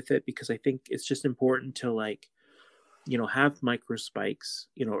detail with it, because I think it's just important to, like, have micro spikes,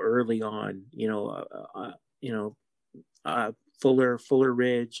 early on, Fuller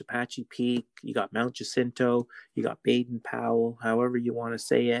Ridge, Apache Peak, you got Mount Jacinto, you got Baden Powell, however you want to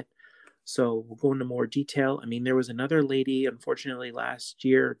say it. So we'll go into more detail. I mean, there was another lady, unfortunately, last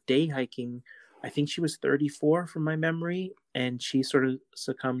year, day hiking. I think she was 34 from my memory, and she sort of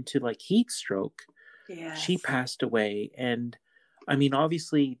succumbed to, like, heat stroke. Yes. She passed away. And I mean,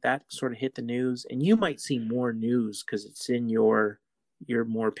 obviously that sort of hit the news, and you might see more news because it's in your you're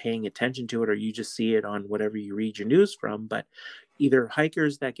more paying attention to it, or you just see it on whatever you read your news from. But either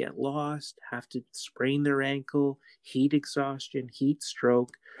hikers that get lost, have to sprain their ankle, heat exhaustion, heat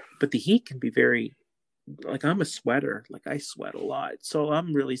stroke. But the heat can be very, like, I'm a sweater, like I sweat a lot. So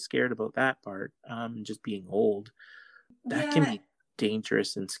I'm really scared about that part. Just being old. That can Yeah. be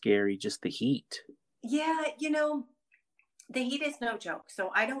dangerous and scary, just the heat. Yeah. The heat is no joke.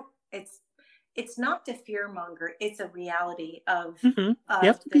 So it's not to fear monger. It's a reality of, You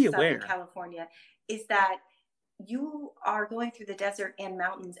have to the be Southern aware. California, is that you are going through the desert and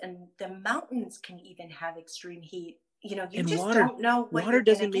mountains, and the mountains can even have extreme heat. You And just water, don't know what water you're going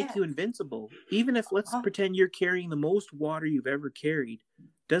to doesn't make get. you invincible. Even if, let's Oh, pretend you're carrying the most water you've ever carried,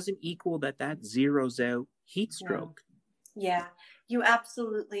 doesn't equal that zeroes out heat no. stroke. Yeah, you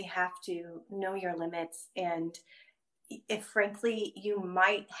absolutely have to know your limits. And if frankly, you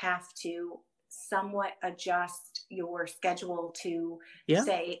might have to somewhat adjust your schedule to Yeah.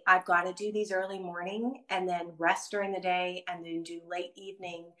 say, I've got to do these early morning and then rest during the day and then do late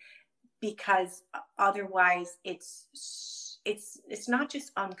evening, because otherwise it's not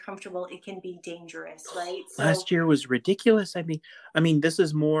just uncomfortable, it can be dangerous, right? So Last year was ridiculous. I mean, this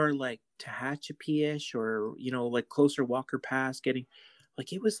is more like Tehachapi-ish, or like closer Walker Pass.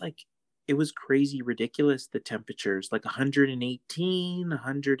 It was crazy ridiculous. The temperatures like 118,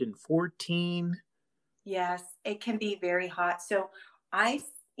 114. yes, it can be very hot. So I,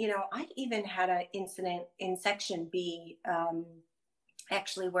 I even had an incident in section B,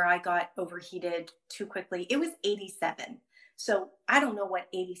 actually, where I got overheated too quickly. It was 87. So I don't know what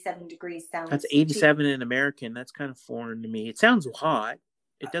 87 degrees That's sounds to. 87 in American. That's kind of foreign to me. It sounds hot.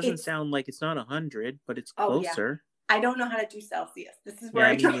 It doesn't It's, sound like, it's not 100, but it's oh yeah. closer. I don't know how to do Celsius. This is where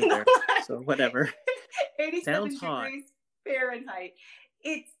Yeah, I me draw neither. the line. So whatever. 87 Sounds hot. degrees Fahrenheit.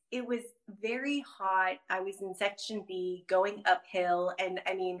 It was very hot. I was in section B going uphill, and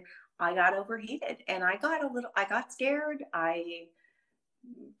I mean, I got overheated and I got scared. I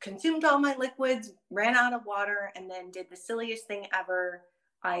consumed all my liquids, ran out of water, and then did the silliest thing ever.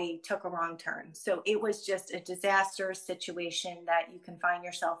 I took a wrong turn. So it was just a disastrous situation that you can find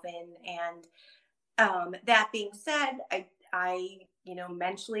yourself in. And that being said, I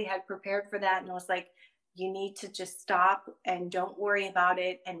mentally had prepared for that, and I was like, you need to just stop and don't worry about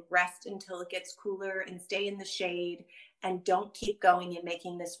it and rest until it gets cooler and stay in the shade and don't keep going and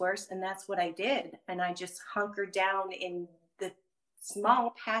making this worse. And that's what I did. And I just hunkered down in the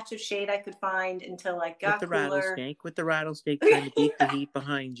small patch of shade I could find until I got cooler. With the rattlesnake trying to beat the heat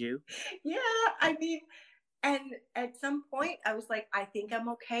behind you. Yeah, I mean, and at some point I was like, I think I'm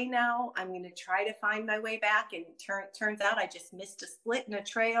okay now. I'm going to try to find my way back. And turns out I just missed a split in a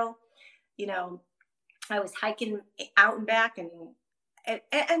trail. I was hiking out and back, and it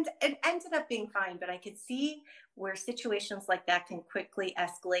ended up being fine, but I could see where situations like that can quickly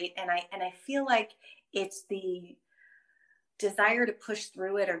escalate. And I feel like it's the desire to push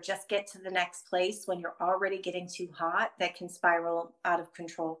through it or just get to the next place when you're already getting too hot that can spiral out of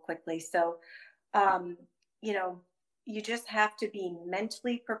control quickly. So, you just have to be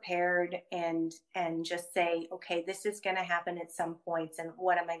mentally prepared and just say, okay, this is going to happen at some points, and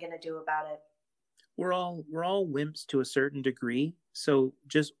what am I going to do about it? We're all wimps to a certain degree. So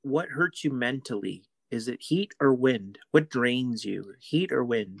just what hurts you mentally? Is it heat or wind? What drains you? Heat or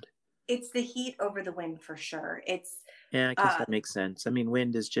wind? It's the heat over the wind for sure. Yeah, I guess that makes sense. I mean,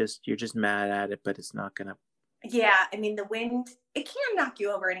 wind is just, you're just mad at it, but it's not gonna. Yeah, I mean, the wind, it can knock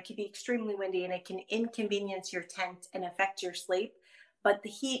you over, and it can be extremely windy, and it can inconvenience your tent and affect your sleep, but the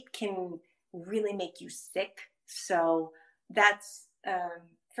heat can really make you sick. So that's,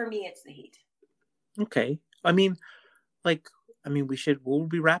 for me, it's the heat. Okay. We'll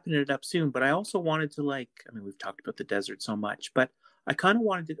be wrapping it up soon, but I also wanted to, we've talked about the desert so much, but I kind of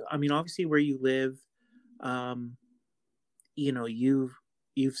wanted to, obviously where you live,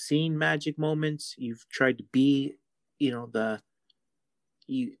 you've seen magic moments. You've tried to be, the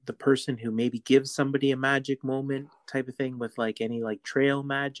person who maybe gives somebody a magic moment type of thing, with any trail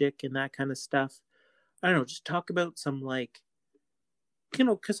magic and that kind of stuff. I don't know, just talk about some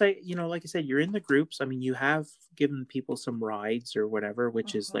because like I said, you're in the groups. I mean, you have given people some rides or whatever,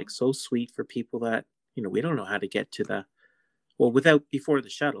 which is so sweet for people that, we don't know how to get to before the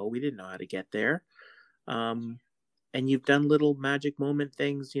shuttle, we didn't know how to get there. And you've done little magic moment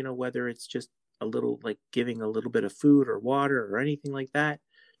things, whether it's just a little, giving a little bit of food or water or anything like that.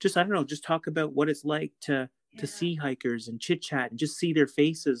 Just, I don't know, just talk about what it's like to see hikers and chit chat and just see their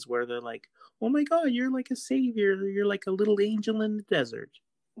faces where they're like, oh my God, you're like a savior. You're like a little angel in the desert.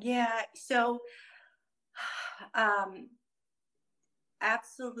 Yeah. So,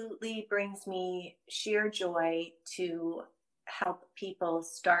 absolutely brings me sheer joy to help people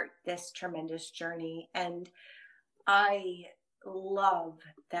start this tremendous journey. And I love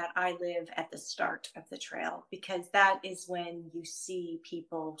that I live at the start of the trail, because that is when you see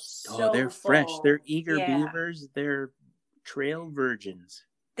people they're so fresh. full. They're eager Yeah. beavers. They're trail virgins.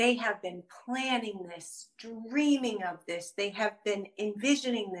 They have been planning this, dreaming of this. They have been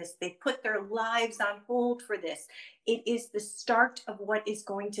envisioning this. They put their lives on hold for this. It is the start of what is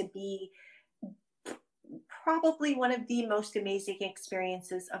going to be probably one of the most amazing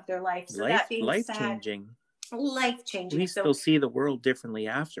experiences of their life. So that being said, life changing. We still see the world differently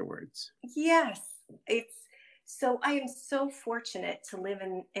afterwards. Yes, it's so I am so fortunate to live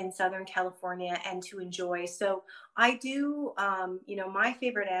in Southern California and to enjoy. So I do, my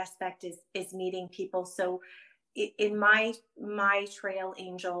favorite aspect is meeting people. So in my trail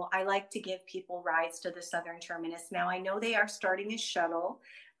angel, I like to give people rides to the Southern Terminus. Now I know they are starting a shuttle.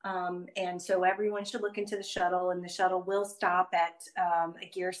 And so everyone should look into the shuttle, and the shuttle will stop at a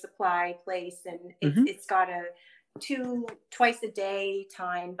gear supply place, and it's got a twice a day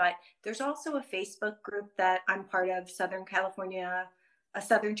time. But there's also a Facebook group that I'm part of, Southern California, a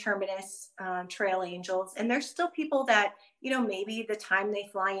Southern Terminus Trail Angels. And there's still people that, maybe the time they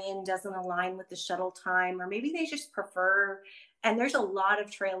fly in doesn't align with the shuttle time, or maybe they just prefer. And there's a lot of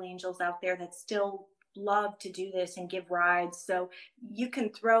Trail Angels out there that still love to do this and give rides. So you can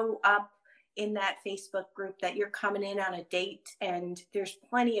throw up in that Facebook group that you're coming in on a date, and there's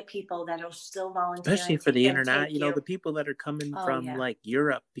plenty of people that are still volunteering. Especially for the internet, the people that are coming from like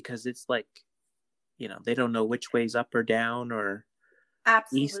Europe, because it's like, they don't know which way's up or down or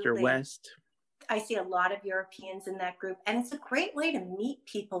east or west. I see a lot of Europeans in that group, and it's a great way to meet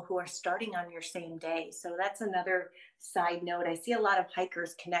people who are starting on your same day. So that's another side note. I see a lot of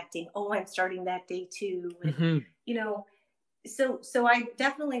hikers connecting. Oh, I'm starting that day too. And, so I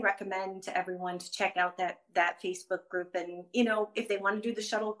definitely recommend to everyone to check out that Facebook group. And, if they want to do the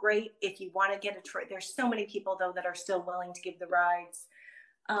shuttle, great. If you want to get there's so many people though that are still willing to give the rides.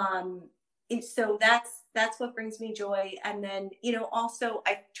 So that's what brings me joy. And then, also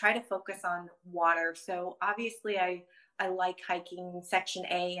I try to focus on water. So obviously I like hiking section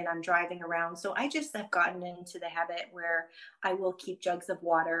A, and I'm driving around. So I just have gotten into the habit where I will keep jugs of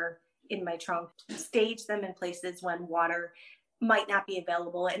water in my trunk, stage them in places when water might not be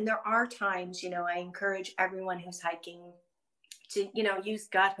available. And there are times, I encourage everyone who's hiking to, use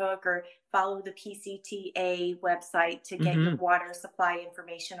Gut Hook or follow the PCTA website to get your water supply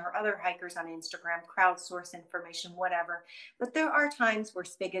information, or other hikers on Instagram, crowdsource information, whatever. But there are times where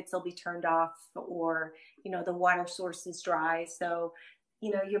spigots will be turned off, or, the water source is dry. So,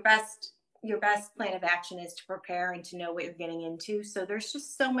 your best plan of action is to prepare and to know what you're getting into. So there's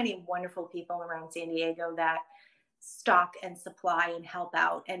just so many wonderful people around San Diego that stock and supply and help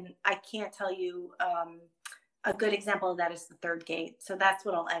out. And I can't tell you, a good example of that is the third gate. So that's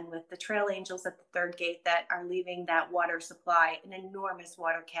what I'll end with. The Trail Angels at the third gate that are leaving that water supply, an enormous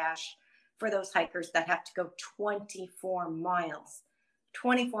water cache for those hikers that have to go 24 miles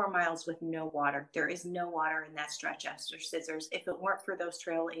with no water. There is no water in that stretch, Esther Scissors. If it weren't for those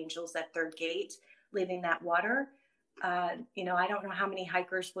Trail Angels at third gate leaving that water, I don't know how many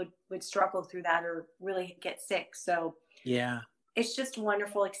hikers would struggle through that or really get sick. So yeah, it's just a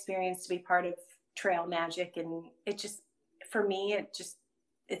wonderful experience to be part of trail magic. And it just, for me,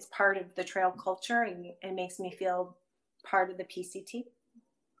 it's part of the trail culture, and it makes me feel part of the PCT.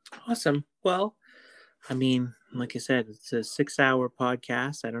 Awesome. Well, I mean, like I said, it's a 6-hour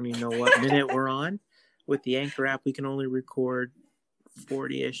podcast. I don't even know what minute we're on. With the Anchor app, we can only record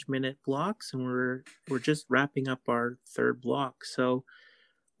 40-ish minute blocks, and we're just wrapping up our third block. So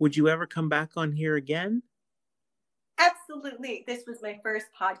would you ever come back on here again? Absolutely. This was my first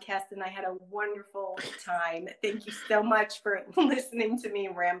podcast, and I had a wonderful time. Thank you so much for listening to me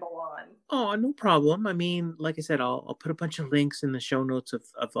ramble on. Oh, no problem. I mean, like I said, I'll put a bunch of links in the show notes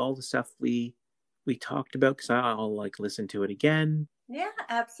of all the stuff we talked about, because I'll listen to it again. Yeah,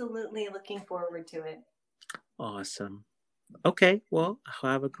 absolutely. Looking forward to it. Awesome. Okay, well,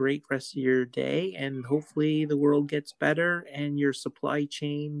 have a great rest of your day, and hopefully the world gets better and your supply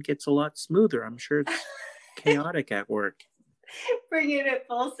chain gets a lot smoother. I'm sure it's chaotic at work. Bringing it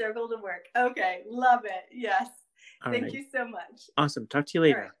full circle to work. Okay, love it. Yes. Thank you so much. Awesome. Talk to you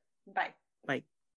later. Right. Bye. Bye.